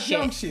young kid that's shit.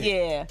 Young shit.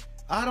 Yeah.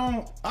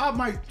 I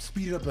might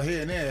speed it up a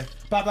here and there.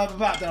 Bop, bop, bop,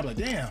 bop. Then I'm like,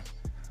 damn.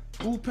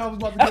 Ooh, pal was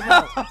about to give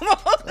out.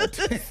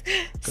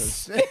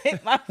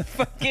 Spit my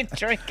fucking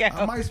drink out.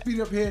 I might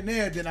speed up here and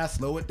there, then I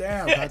slow it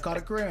down. I caught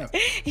a cramp.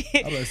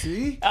 I'm like,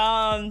 see?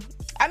 I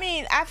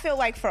mean, I feel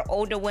like for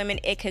older women,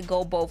 it could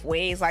go both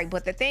ways. Like,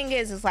 but the thing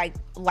is like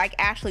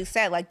Ashley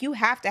said, like you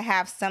have to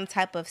have some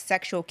type of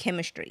sexual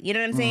chemistry. You know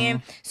what I'm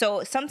saying?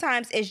 So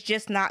sometimes it's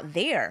just not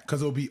there.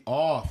 Because it'll be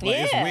off. Like,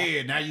 it's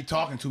weird. Now you're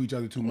talking to each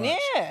other too much.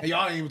 Yeah. And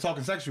y'all ain't even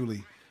talking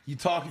sexually. You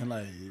talking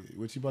like,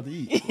 what you about to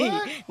eat?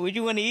 What? What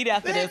you want to eat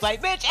after this?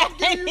 Like, bitch, I'm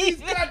giving you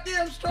these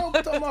goddamn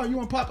strokes. Talking about you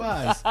want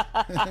Popeyes.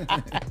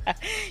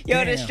 Yo,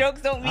 damn, the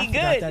strokes don't be good.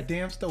 I that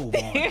damn stove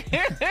on.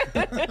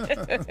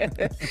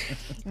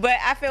 But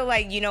I feel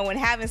like, you know, when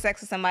having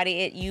sex with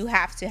somebody, you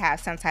have to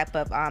have some type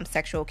of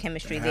sexual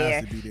chemistry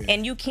there.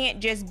 And you can't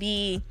just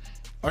be...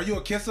 Are you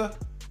a kisser?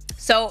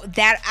 So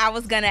that I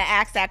was going to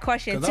ask that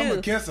question, too. Because I'm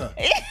a kisser.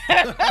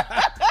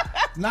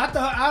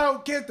 I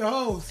don't kiss the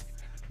hoes.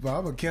 But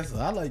I'm a kisser.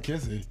 I like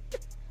kissing.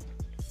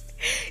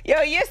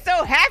 Yo, you're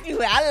so happy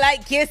with I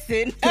like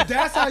kissing.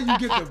 That's how you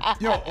get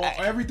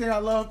everything I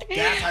love,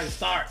 that's how it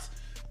starts.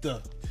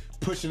 The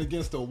pushing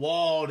against the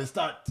wall to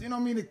start, you know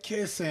what I mean, the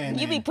kissing.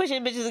 You be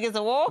pushing bitches against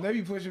the wall? They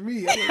be pushing me.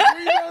 I'm like, what are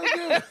you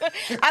gonna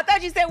do? I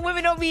thought you said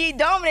women don't be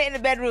dominant in the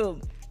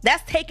bedroom.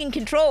 That's taking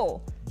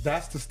control.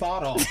 That's the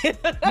start off. You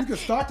can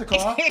start the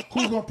car.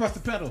 Who's gonna press the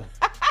pedal?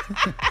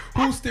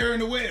 Who's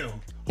steering the wheel?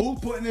 Who's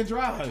putting in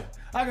drive?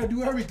 I gotta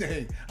do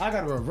everything. I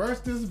gotta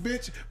reverse this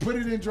bitch, put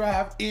it in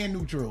drive and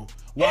neutral.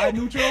 Why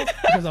neutral?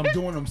 Because I'm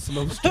doing them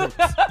slow strokes.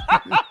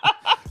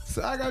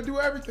 So I gotta do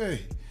everything.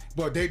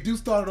 But they do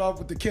start it off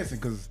with the kissing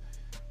because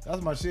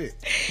that's my shit.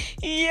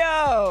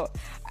 Yo,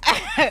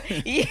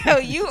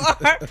 you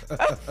are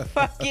a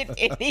fucking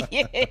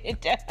idiot.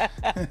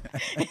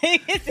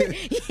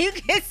 You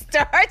can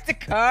start the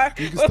car.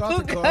 You can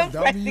start the car.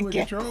 Don't mean you in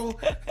control.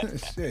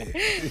 Shit.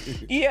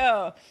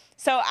 Yo,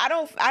 so I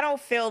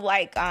don't feel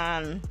like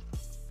I'm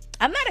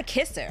not a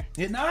kisser.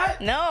 You're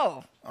not?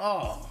 No.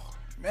 Oh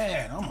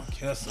man, I'm a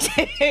kisser.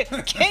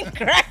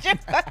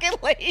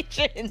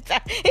 Congratulations.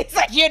 It's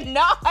like you're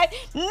not.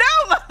 No,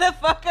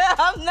 motherfucker,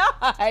 I'm not.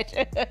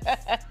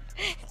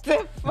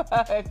 The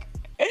fuck.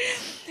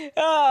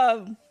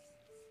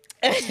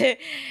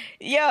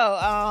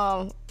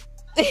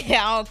 Yeah,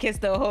 I don't kiss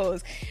the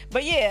hoes.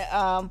 But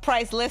yeah,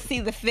 Price, let's see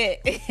the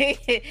fit.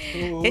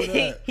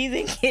 He's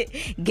in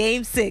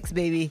game 6,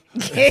 baby.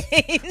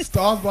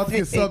 Star's about to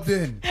get subbed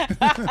in.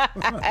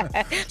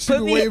 She's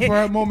been waiting for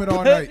her moment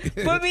all night.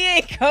 Put me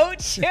in,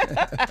 coach.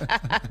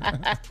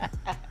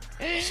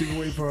 She's been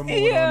waiting for her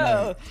moment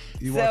all night.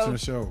 You watching the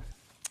show.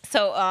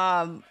 So,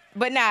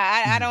 but nah,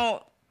 I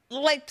don't,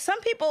 like, some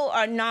people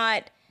are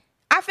not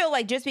I feel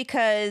like just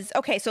because,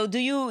 okay, so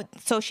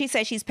she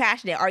says she's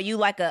passionate. Are you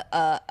like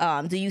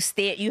do you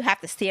stare, you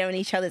have to stare in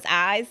each other's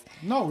eyes?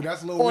 No,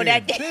 that's a little weird.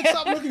 Bitch,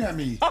 stop looking at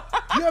me.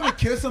 You ever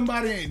kiss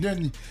somebody and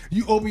then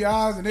you open your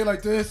eyes and they're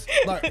like this?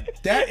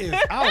 Like, that is,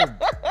 I'll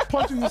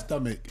punch you in your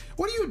stomach.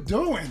 What are you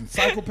doing,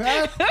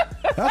 psychopath?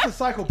 That's a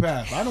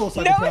psychopath. I know a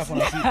psychopath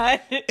when I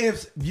see it.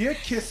 If you're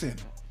kissing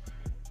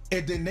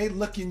and then they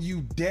looking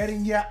you dead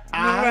in your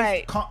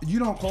eyes, right. You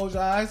don't close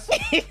your eyes.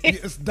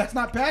 That's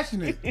not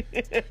passionate. You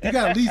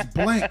gotta at least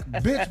blink.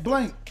 Bitch,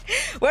 blink.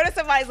 What if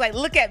somebody's like,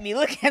 look at me.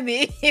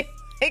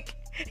 Like,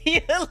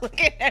 you're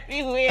looking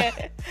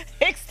everywhere.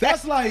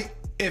 That's like,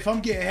 if I'm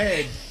getting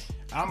head,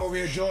 I'm over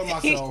here enjoying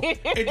myself,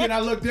 and then I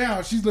look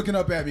down, she's looking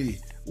up at me.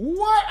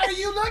 What are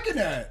you looking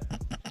at?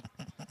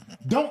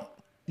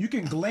 You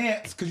can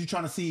glance because you're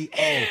trying to see,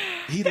 oh,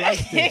 he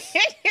likes this.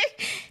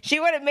 She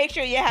want to make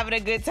sure you're having a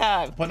good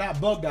time. But not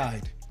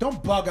bug-eyed.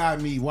 Don't bug-eye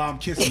me while I'm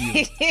kissing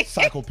you,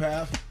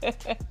 psychopath.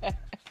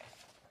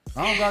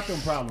 I don't got them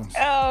problems.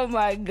 Oh,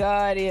 my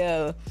God,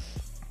 yo.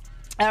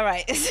 All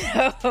right,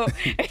 so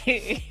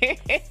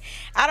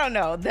I don't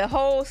know. The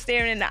whole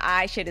staring in the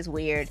eye shit is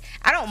weird.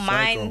 I don't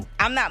mind.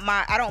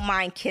 I don't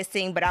mind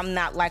kissing, but I'm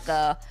not like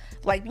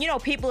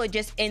people are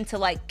just into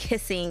like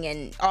kissing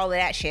and all of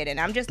that shit, and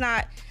I'm just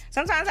not.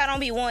 Sometimes I don't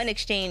be wanting to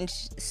exchange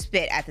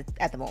spit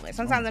at the moment.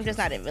 Sometimes I'm just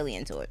not really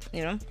into it,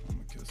 you know? I'm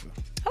a kisser.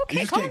 Okay,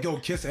 you just can't go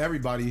kiss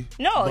everybody.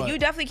 No, you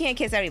definitely can't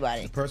kiss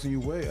everybody. The person you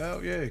with, oh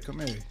yeah, come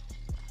here.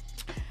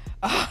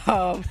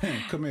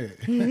 Come here.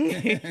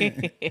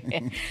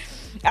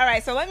 All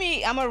right, so I'm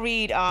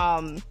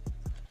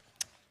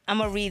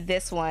gonna read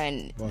this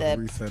one. Well,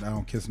 Marie said I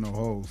don't kiss no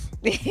hoes.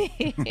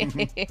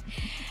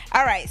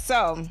 All right,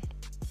 so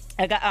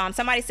I got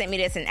somebody sent me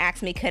this and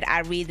asked me could I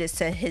read this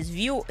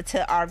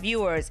to our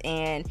viewers,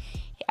 and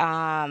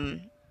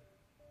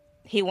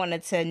he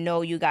wanted to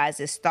know you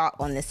guys' thought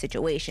on this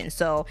situation.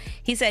 So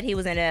he said he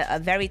was in a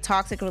very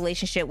toxic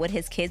relationship with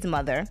his kid's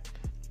mother.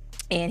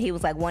 And he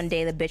was like, one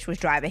day the bitch was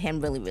driving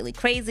him really, really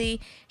crazy.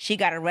 She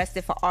got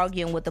arrested for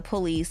arguing with the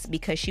police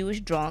because she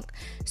was drunk.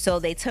 So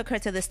they took her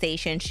to the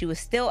station. She was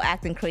still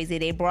acting crazy.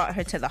 They brought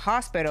her to the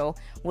hospital,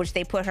 which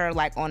they put her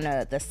like on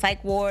the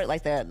psych ward,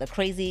 like the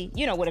crazy,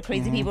 you know, where the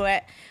crazy people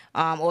at,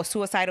 or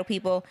suicidal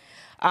people.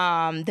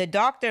 The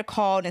doctor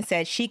called and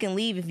said, she can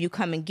leave if you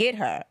come and get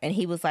her. And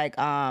he was like,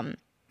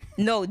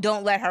 no,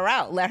 don't let her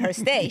out. Let her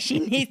stay. She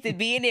needs to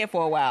be in there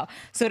for a while.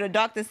 So the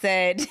doctor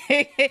said,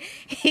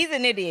 he's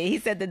an idiot. He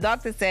said, the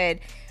doctor said,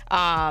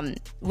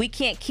 we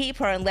can't keep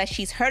her unless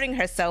she's hurting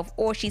herself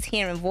or she's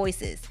hearing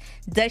voices.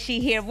 Does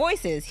she hear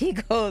voices? He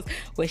goes,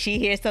 well, she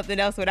hears something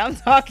else when I'm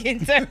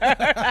talking to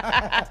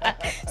her.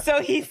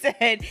 So he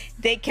said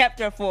they kept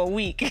her for a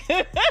week.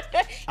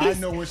 I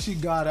know when she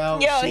got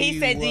out. Yo, he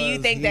said, do you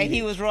think that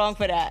he was wrong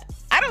for that?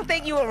 I don't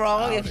think you were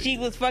wrong if she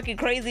was fucking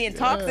crazy and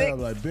toxic. Yeah,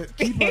 like,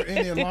 keep her in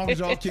there as long as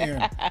y'all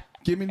can.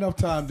 Give me enough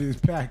time to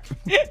just pack.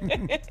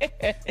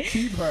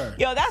 Keep her.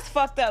 Yo, that's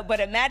fucked up.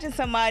 But imagine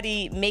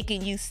somebody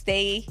making you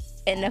stay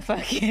in the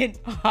fucking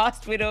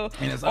hospital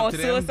on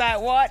suicide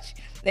watch.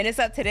 Then it's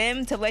up to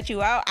them to let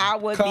you out. I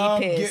would be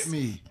pissed. Get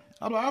me.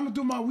 I'm like, I'm gonna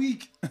do my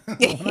week.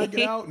 When I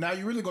get out, now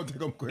you really gonna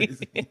think I'm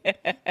crazy.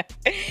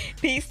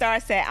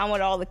 P-Star said, I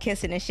want all the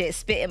kissing and shit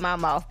spit in my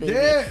mouth, baby.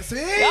 Yeah, see?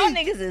 Y'all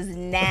niggas is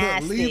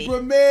nasty.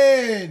 Libra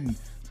men.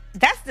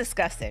 That's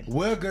disgusting.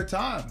 Well, good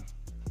time.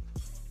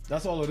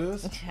 That's all it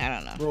is. I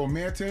don't know.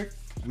 Romantic.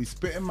 We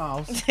spit in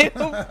mouths.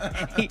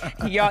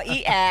 Y'all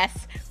eat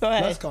ass. Go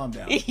ahead. Let's calm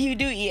down. You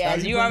do eat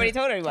ass. You already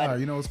told everybody. All right,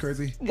 you know what's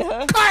crazy?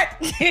 Cut!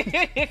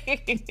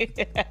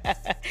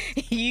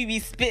 You be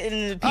spitting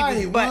in the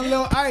people's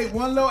butt. I ate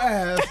one little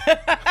ass.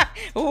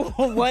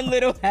 One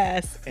little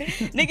ass.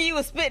 Nigga, you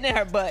was spitting in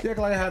her butt. You act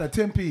like I had a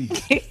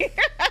 10-piece.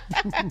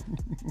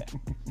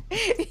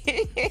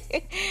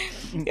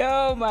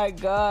 Oh my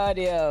God,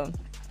 yo.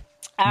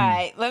 All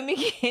right, let me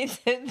get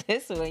into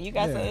this one. You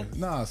got some?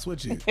 Nah,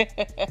 switch it.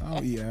 I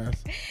don't eat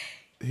ass.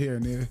 Here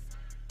and there.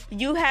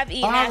 You have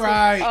eaten ass? All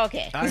right.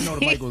 Okay. I didn't know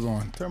the mic was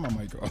on. Turn my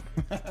mic off.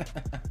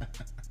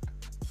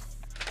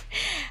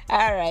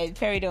 All right.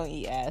 Perry don't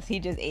eat ass. He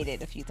just ate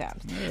it a few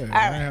times. Yeah, all I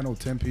right. ain't had no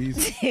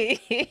 10-piece.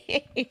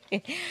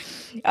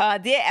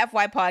 Dear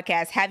FY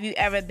Podcast, have you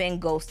ever been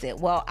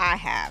ghosted? Well, I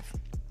have.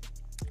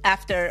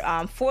 After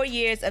 3 to 4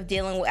 years of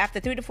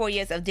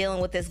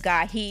dealing with this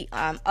guy, he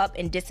up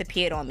and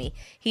disappeared on me.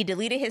 He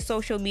deleted his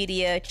social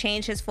media,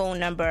 changed his phone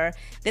number.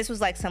 This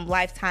was like some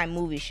Lifetime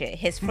movie shit.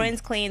 His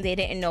friends claimed they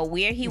didn't know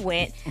where he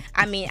went.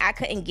 I mean, I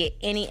couldn't get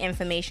any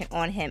information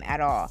on him at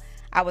all.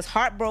 I was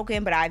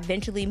heartbroken, but I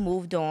eventually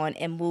moved on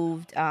and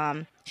moved.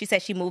 She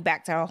said she moved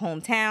back to her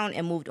hometown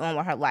and moved on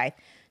with her life.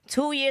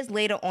 2 years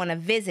later on a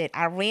visit,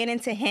 I ran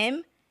into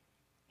him,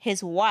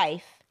 his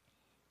wife,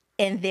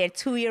 and their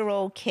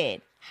 2-year-old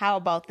kid. How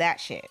about that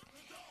shit?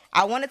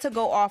 I wanted to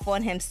go off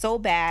on him so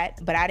bad,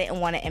 but I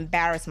didn't want to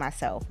embarrass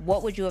myself.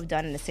 What would you have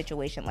done in a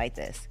situation like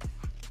this?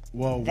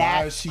 Well,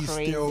 why is she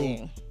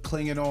still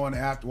clinging on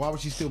after? Why would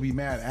she still be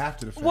mad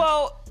after the fact?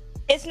 Well,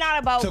 It's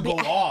not about to go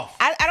off.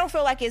 I don't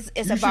feel like it's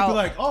You should about be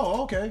like,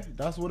 oh, okay,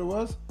 that's what it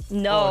was.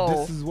 No. Or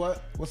this is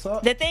what's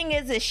up. The thing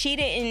is she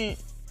didn't.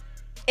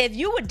 If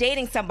you were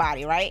dating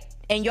somebody, right,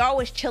 and y'all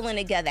was chilling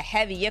together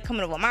heavy, you're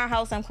coming over my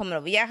house, I'm coming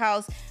over your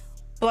house,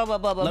 blah blah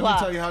blah blah Let blah. me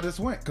tell you how this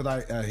went, because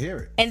I hear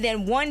it. And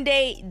then one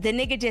day the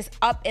nigga just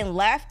up and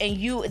left, and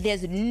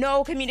there's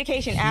no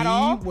communication at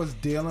all. He was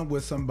dealing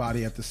with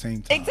somebody at the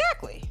same time.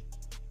 Exactly.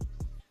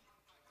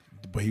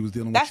 But he was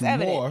dealing That's with you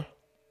evident. more.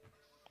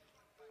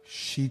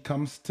 She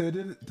comes to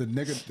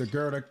the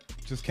girl that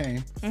just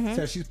came, Mm-hmm.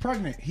 says she's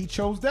pregnant. He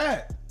chose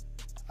that.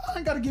 I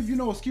ain't gotta give you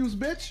no excuse,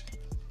 bitch.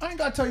 I ain't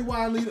gotta tell you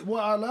why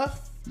I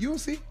left. You'll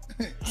see.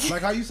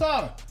 Like how you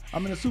saw her.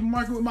 I'm in the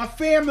supermarket with my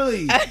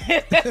family.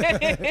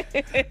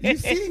 You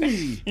see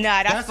me.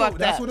 Nah, that's fucked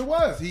That's up. what it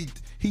was.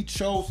 He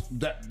chose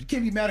that. You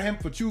can't be mad at him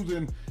for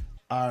choosing.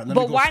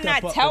 But why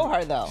not tell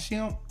her, though? She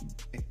don't.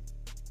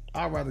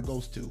 I'd rather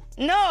ghost too.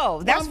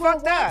 No, that's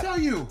fucked Why up. tell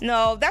you?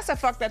 No, that's a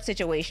fucked up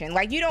situation.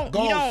 Like you don't.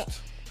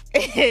 Ghost.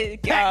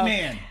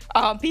 Batman.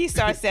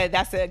 P-Star said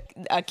that's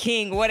a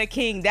king. What a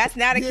king. That's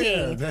not a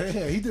king.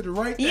 Yeah, he did the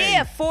right thing.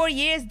 Yeah, 4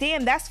 years.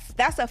 Damn, that's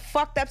a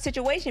fucked up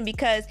situation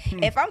because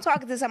if I'm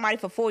talking to somebody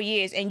for 4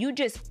 years and you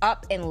just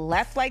up and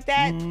left like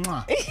that.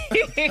 Mwah.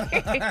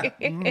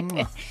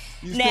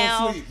 You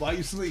Now- still sleep while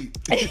you sleep.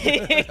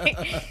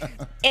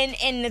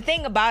 And the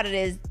thing about it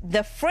is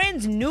the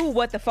friends knew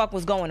what the fuck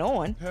was going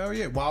on. Hell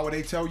yeah. Why would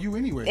they tell you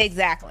anyway?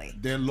 Exactly.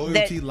 Their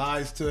loyalty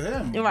lies to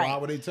him. Right. Why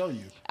would they tell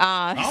you?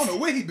 I don't know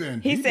where he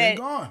been. He said,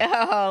 been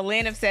gone.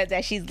 Landon said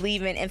that she's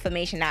leaving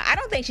information out. I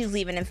don't think she's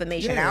leaving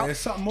information Yeah, out. there's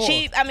something more.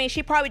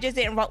 She probably just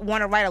didn't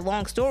want to write a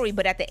long story,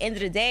 but at the end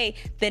of the day,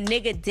 the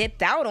nigga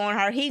dipped out on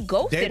her. He They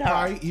ghosted her.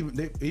 probably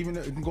even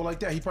if it can go like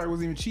that. He probably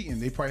wasn't even cheating.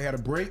 They probably had a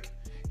break.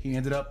 He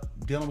ended up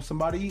dealing with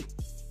somebody.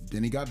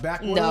 Then he got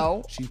back with No.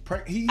 her. She's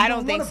pregnant. I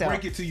don't think so.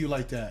 Break it to you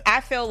like that. I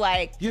feel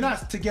like You're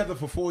not together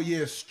for 4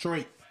 years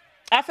straight.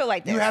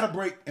 this. You had a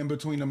break in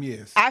between them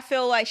years. I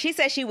feel like she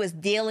said she was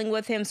dealing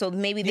with him, so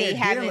maybe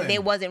dealing. they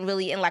wasn't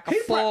really in like a He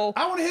full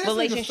I want to hear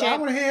relationship. I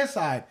want to hear his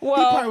side. Well,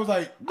 he probably was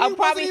like, we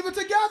wasn't even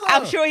together.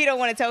 I'm sure he don't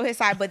want to tell his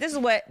side, but this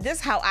is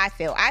how I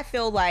feel. I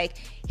feel like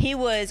he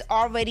was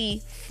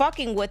already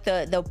fucking with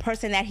the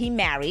person that he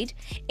married,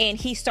 and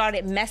he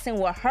started messing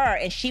with her,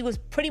 and she was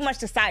pretty much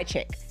the side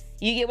chick.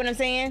 You get what I'm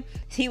saying?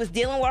 He was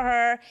dealing with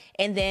her,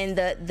 and then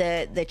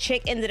the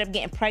chick ended up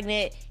getting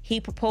pregnant.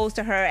 He proposed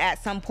to her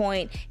at some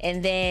point,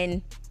 and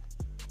then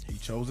He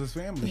chose his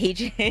family. he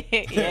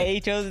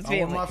chose his I family.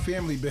 want my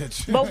family,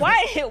 bitch. But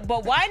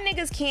why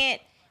niggas can't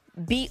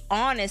be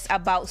honest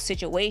about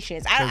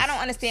situations? I don't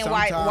understand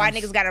why sometimes-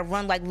 niggas gotta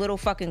run like little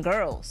fucking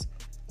girls.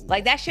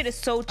 Like that shit is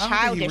so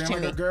I don't think he childish ran to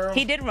like me. a girl.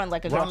 He did run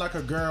like a girl. Run like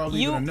a girl,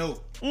 leaving a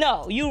note.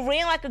 No, you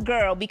ran like a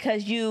girl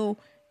because you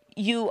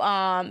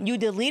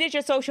deleted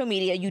your social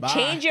media, you Bye.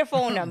 changed your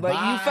phone number,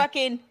 Bye. you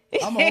fucking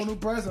I'm a whole new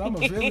person. I'm a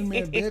villain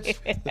man, bitch.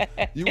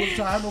 You wouldn't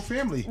try to have no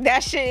family.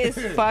 that shit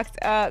is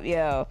fucked up,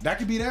 yo. That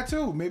could be that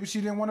too. Maybe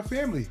she didn't want a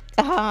family.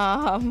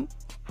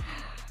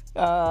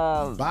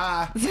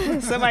 Bye.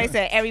 Somebody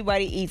said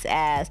everybody eats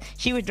ass.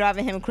 She was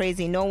driving him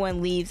crazy. No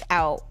one leaves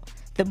out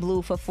the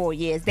blue for 4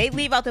 years. They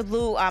leave out the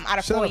blue out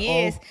of Shut 4 up,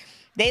 years. O.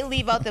 They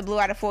leave out the blue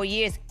out of 4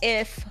 years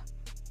if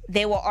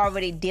they were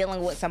already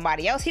dealing with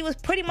somebody else. He was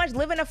pretty much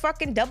living a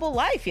fucking double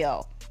life,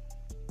 yo.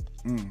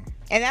 And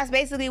that's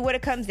basically what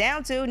it comes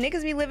down to.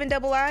 Niggas be living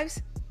double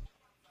lives.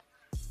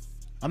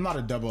 I'm not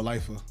a double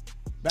lifer.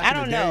 I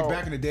don't know.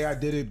 Back in the day, I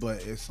did it,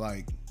 but it's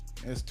like,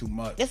 it's too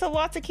much. It's a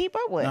lot to keep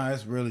up with. Nah,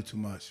 it's really too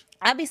much.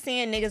 I be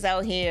seeing niggas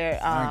out here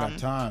I ain't got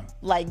time.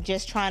 like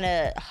just trying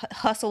to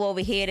hustle over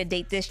here to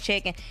date this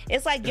chick, and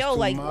it's like, yo, too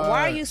like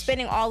why are you much.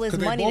 spending all this 'Cause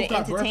they money both to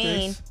got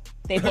entertain? birthdays.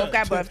 They both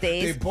got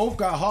birthdays. They both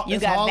got You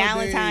it's got holidays.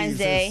 Valentine's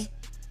Day. It's-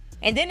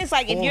 And then it's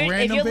like if Or you're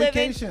random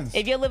vacations.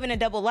 living a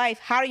double life,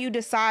 how do you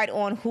decide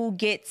on who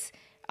gets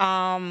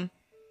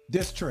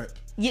This trip.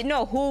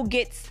 who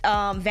gets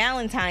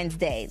Valentine's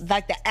Day,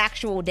 like the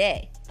actual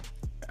day?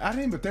 I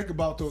didn't even think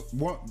about the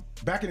one.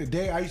 Back in the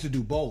day, I used to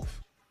do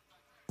both.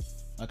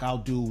 Like I'll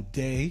do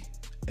day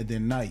and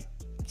then night.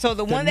 So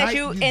the one that night,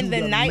 you you in do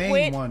the the night main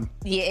with, one.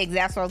 yeah,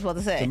 exactly what I was about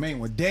to say. The main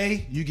one,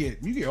 day you get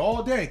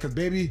all day, cause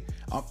baby,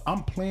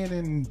 I'm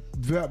planning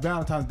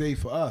Valentine's Day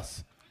for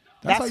us.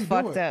 That's how you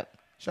fucked do it. up.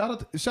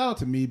 Shout out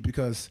to me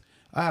because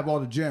I have all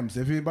the gems.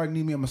 If anybody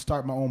need me, I'm gonna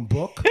start my own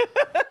book.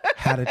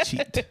 How to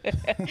cheat.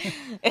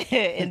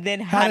 And then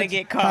how to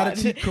get caught. How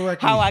to cheat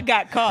correctly. How I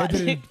got caught.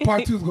 And then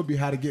part 2 is gonna be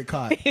how to get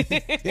caught.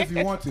 If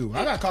you want to.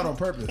 I got caught on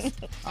purpose.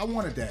 I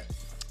wanted that.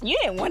 You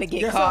didn't want to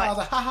get Guess what? I caught. was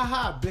like, ha ha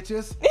ha,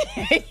 bitches.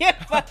 You're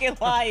fucking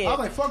lying. I was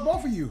like, fuck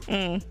both of you.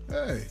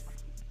 Hey.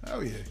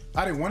 Hell yeah.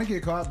 I didn't want to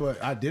get caught,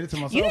 but I did it to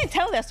myself. You didn't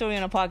tell that story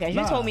on the podcast. You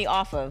Nah. told me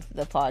off of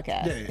the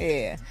podcast.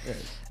 Yeah.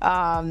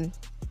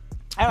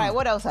 All right,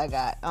 what else I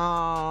got?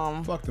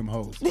 Fuck them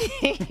hoes. All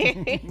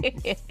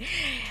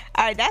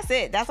right, that's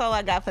it. That's all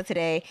I got for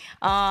today.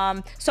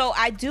 So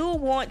I do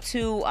want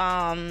to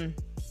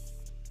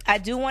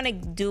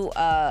do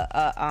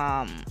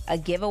a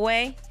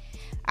giveaway.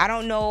 I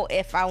don't know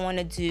if I want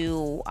to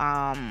do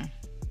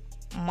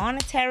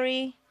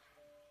monetary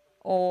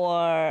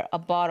or a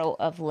bottle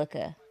of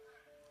liquor?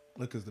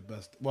 Liquor's the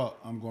best. Well,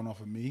 I'm going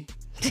off of me.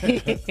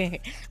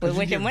 With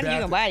what your money you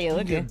can buy your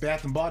liquor. Get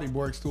Bath and Body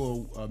Works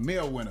to a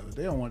meal winner.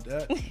 They don't want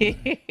that. What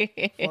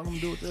am I gonna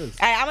do with this?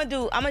 All right, I'm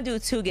gonna do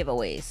 2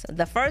 giveaways.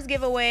 The first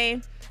giveaway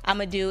I'm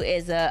gonna do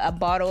is a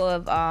bottle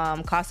of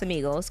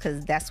Casamigos,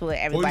 because that's what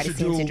everybody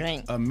seems to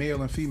drink. A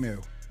male and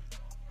female.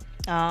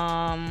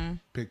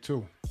 Pick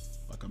 2,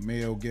 like a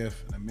male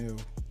gift and a male.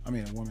 I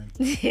mean, a woman.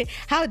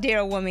 How dare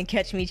a woman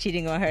catch me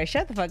cheating on her?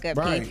 Shut the fuck up,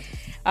 right. Pete.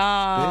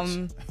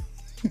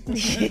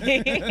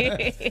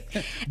 Bitch.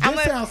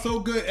 This sounds so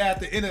good at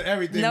the end of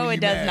everything. No,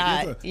 it does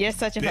mad. not. You're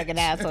such a fucking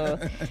asshole.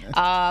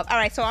 All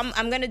right, so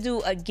I'm gonna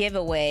do a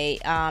giveaway,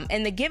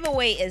 and the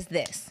giveaway is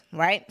this,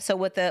 right? So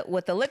with the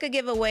liquor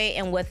giveaway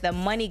and with the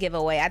money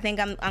giveaway, I think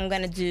I'm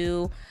gonna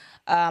do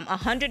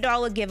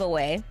 $100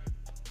 giveaway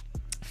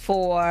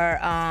for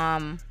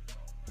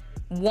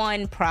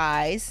one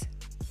prize,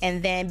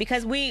 and then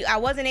because I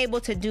wasn't able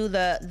to do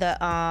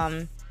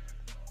the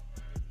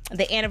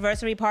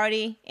anniversary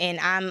party, and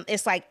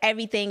it's like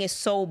everything is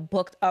so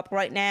booked up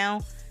right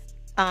now,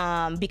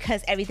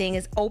 because everything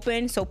is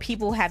open, so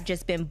people have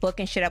just been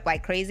booking shit up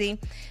like crazy.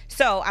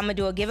 So I'm gonna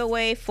do a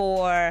giveaway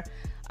for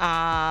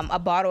a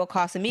bottle of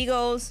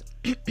Casamigos,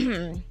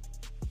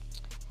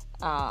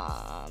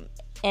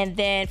 and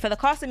then for the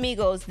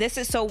Casamigos, this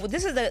is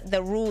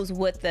the rules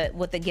with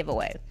the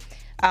giveaway.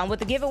 With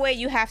the giveaway,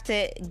 you have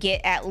to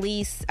get at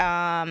least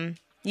have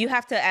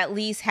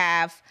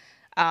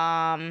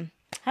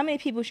how many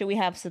people should we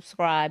have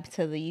subscribed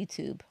to the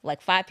YouTube?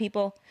 Like 5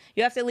 people?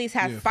 You have to at least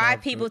have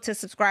 5 people to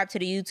subscribe to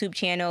the YouTube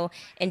channel,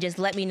 and just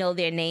let me know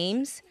their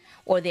names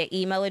or their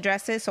email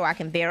addresses so I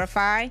can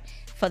verify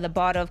for the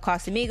bottle of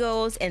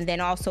Casamigos, and then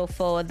also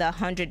for the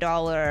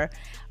 $100.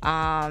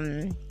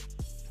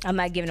 I'm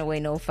not giving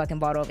away no fucking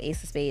bottle of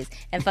Ace of Spades.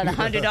 And for the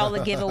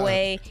 $100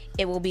 giveaway,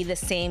 it will be the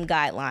same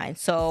guideline.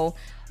 So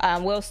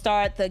we'll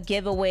start the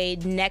giveaway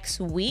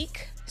next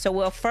week. So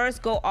we'll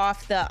first go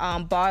off the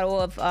bottle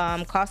of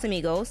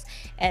Casamigos,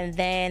 and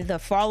then the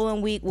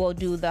following week we'll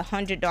do the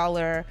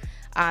 $100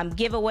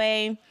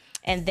 giveaway,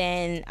 and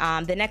then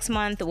the next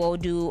month we'll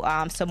do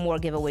some more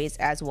giveaways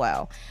as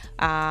well.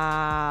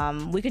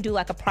 We could do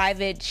like a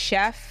private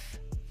chef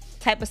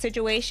type of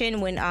situation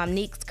when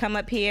Neeks come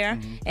up here,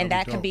 and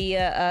that could be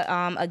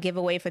a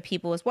giveaway for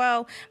people as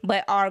well.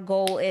 But our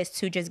goal is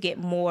to just get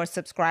more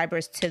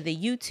subscribers to the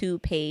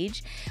YouTube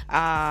page,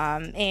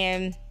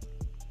 and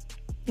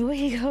where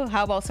you go?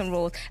 How about some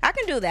rolls? I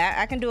can do that.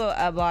 I can do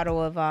a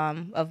bottle of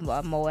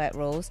Moet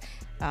Rose.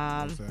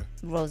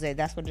 Rose,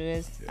 that's what it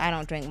is. Yeah. I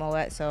don't drink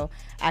Moet, so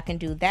I can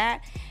do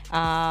that.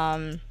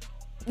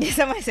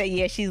 Somebody said,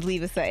 yeah, she's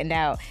leaving something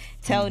out.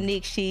 Tell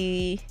Nick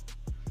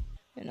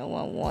no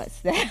one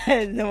wants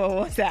that. No one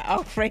wants that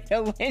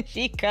Alfredo when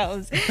she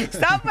comes.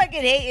 Stop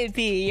fucking hating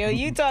P, yo.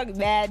 You talk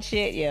mad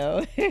shit,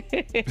 yo.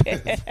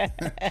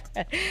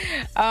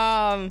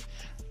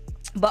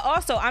 But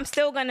also, I'm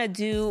still gonna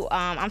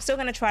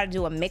try to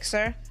do a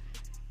mixer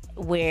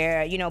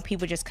where,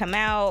 people just come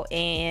out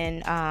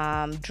and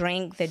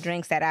drink the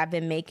drinks that I've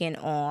been making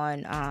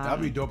on.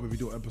 That'd be dope if you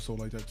do an episode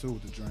like that too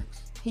with the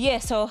drinks. Yeah,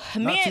 so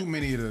not too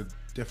many of the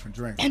different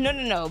drinks.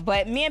 No.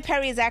 But me and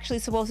Perry is actually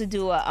supposed to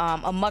do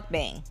a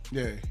mukbang.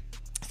 Yeah.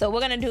 So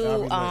we're gonna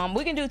do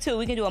we can do 2.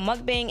 We can do a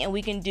mukbang and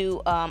we can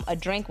do a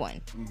drink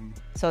one.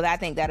 So I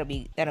think that'll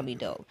be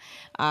dope.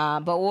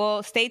 But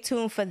we'll stay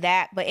tuned for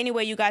that. But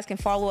anyway, you guys can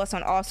follow us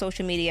on all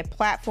social media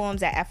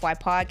platforms at FY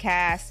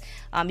Podcast.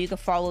 You can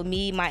follow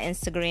me. My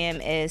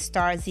Instagram is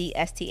Starzee,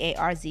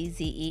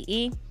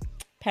 STARZZEE.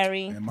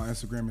 Perry. And my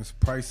Instagram is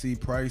Pricey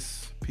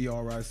Price,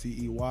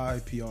 PRICEY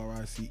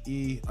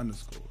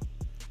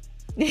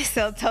 _.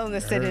 So tell them to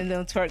send in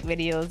them twerk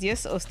videos. You're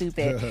so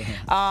stupid.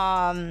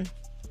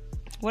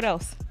 What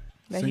else?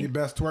 Send your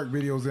best twerk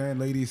videos in,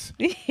 ladies.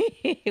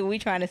 We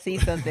trying to see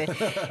something.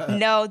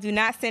 No, do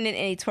not send in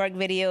any twerk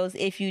videos.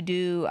 If you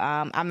do,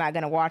 I'm not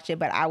gonna watch it,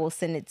 but I will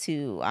send it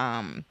to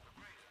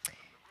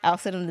I'll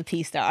send him to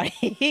P-Star.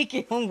 He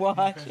can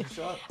watch it.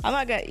 I'm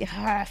not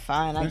gonna.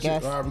 Fine, I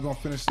guess. All right, we're gonna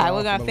finish. All right,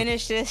 we're gonna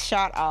finish this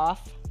shot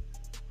off.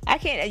 I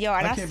can't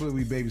believe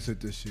we babysit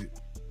this shit.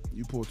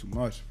 You pull too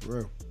much, for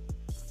real.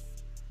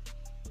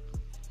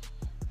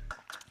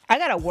 I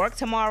gotta work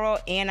tomorrow,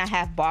 and I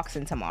have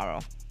boxing tomorrow.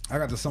 I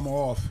got the summer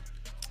off.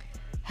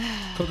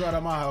 Cook out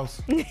at my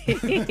house.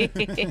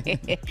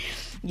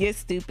 You're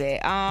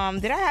stupid. Did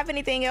I have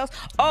anything else?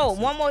 Oh,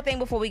 one more thing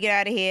before we get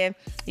out of here.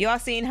 Y'all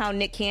seen how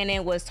Nick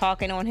Cannon was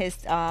talking on his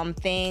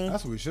thing?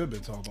 That's what we should have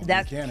been talking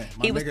about. Nick Cannon.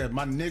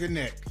 My nigga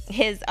Nick.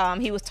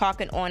 He was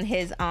talking on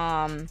his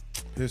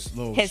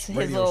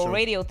little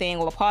radio thing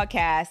or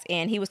podcast,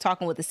 and he was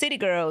talking with the City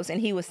Girls, and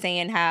he was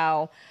saying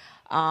how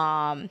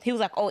he was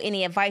like, oh,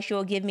 any advice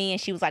you'll give me?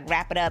 And she was like,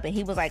 wrap it up. And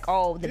he was like,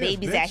 oh, the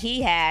babies that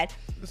he had.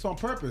 It's on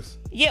purpose.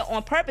 Yeah,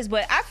 on purpose.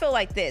 But I feel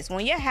like this.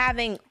 When you're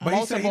having multiple... But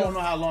he said he don't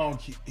know how long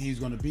he's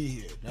going to be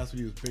here. That's what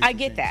he was basically I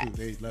get that. Too.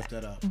 They left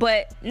that out.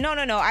 But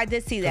no. I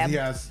did see that. He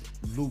has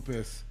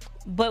lupus.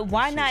 But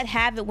why not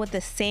have it with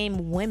the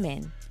same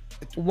women?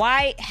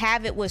 Why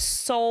have it with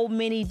so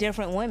many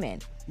different women?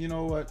 You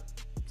know what,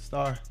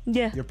 Star?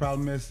 Yeah. Your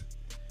problem is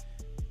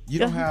you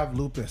don't have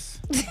lupus.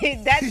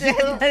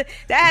 that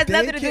has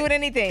nothing to do with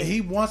anything.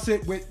 He wants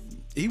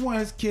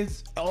his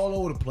kids all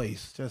over the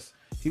place. Just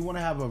he want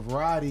to have a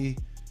variety.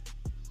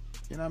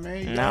 You know what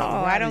I mean?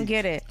 No, I don't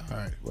get it. All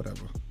right,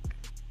 whatever.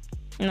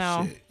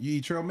 No. Shit. You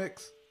eat trail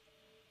mix?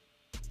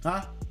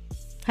 Huh?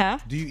 Huh?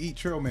 Do you eat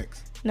trail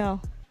mix?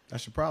 No.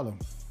 That's your problem.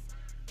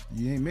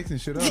 You ain't mixing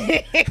shit up.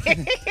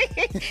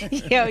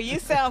 Yo, you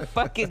sound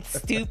fucking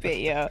stupid,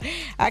 yo.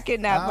 I could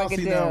not fucking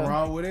do it. I don't see nothing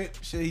wrong with it.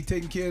 Shit, he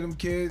taking care of them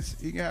kids.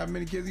 He can have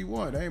many kids he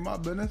want. That ain't my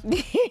business.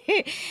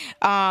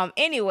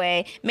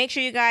 Anyway, make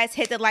sure you guys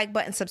hit the like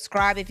button,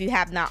 subscribe if you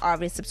have not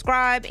already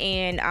subscribed,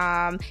 and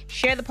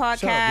share the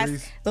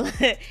podcast.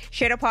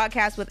 Share the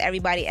podcast with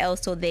everybody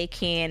else so they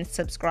can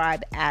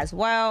subscribe as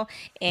well.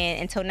 And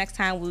until next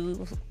time,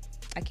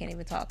 I can't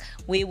even talk.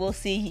 We will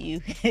see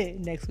you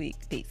next week.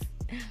 Peace.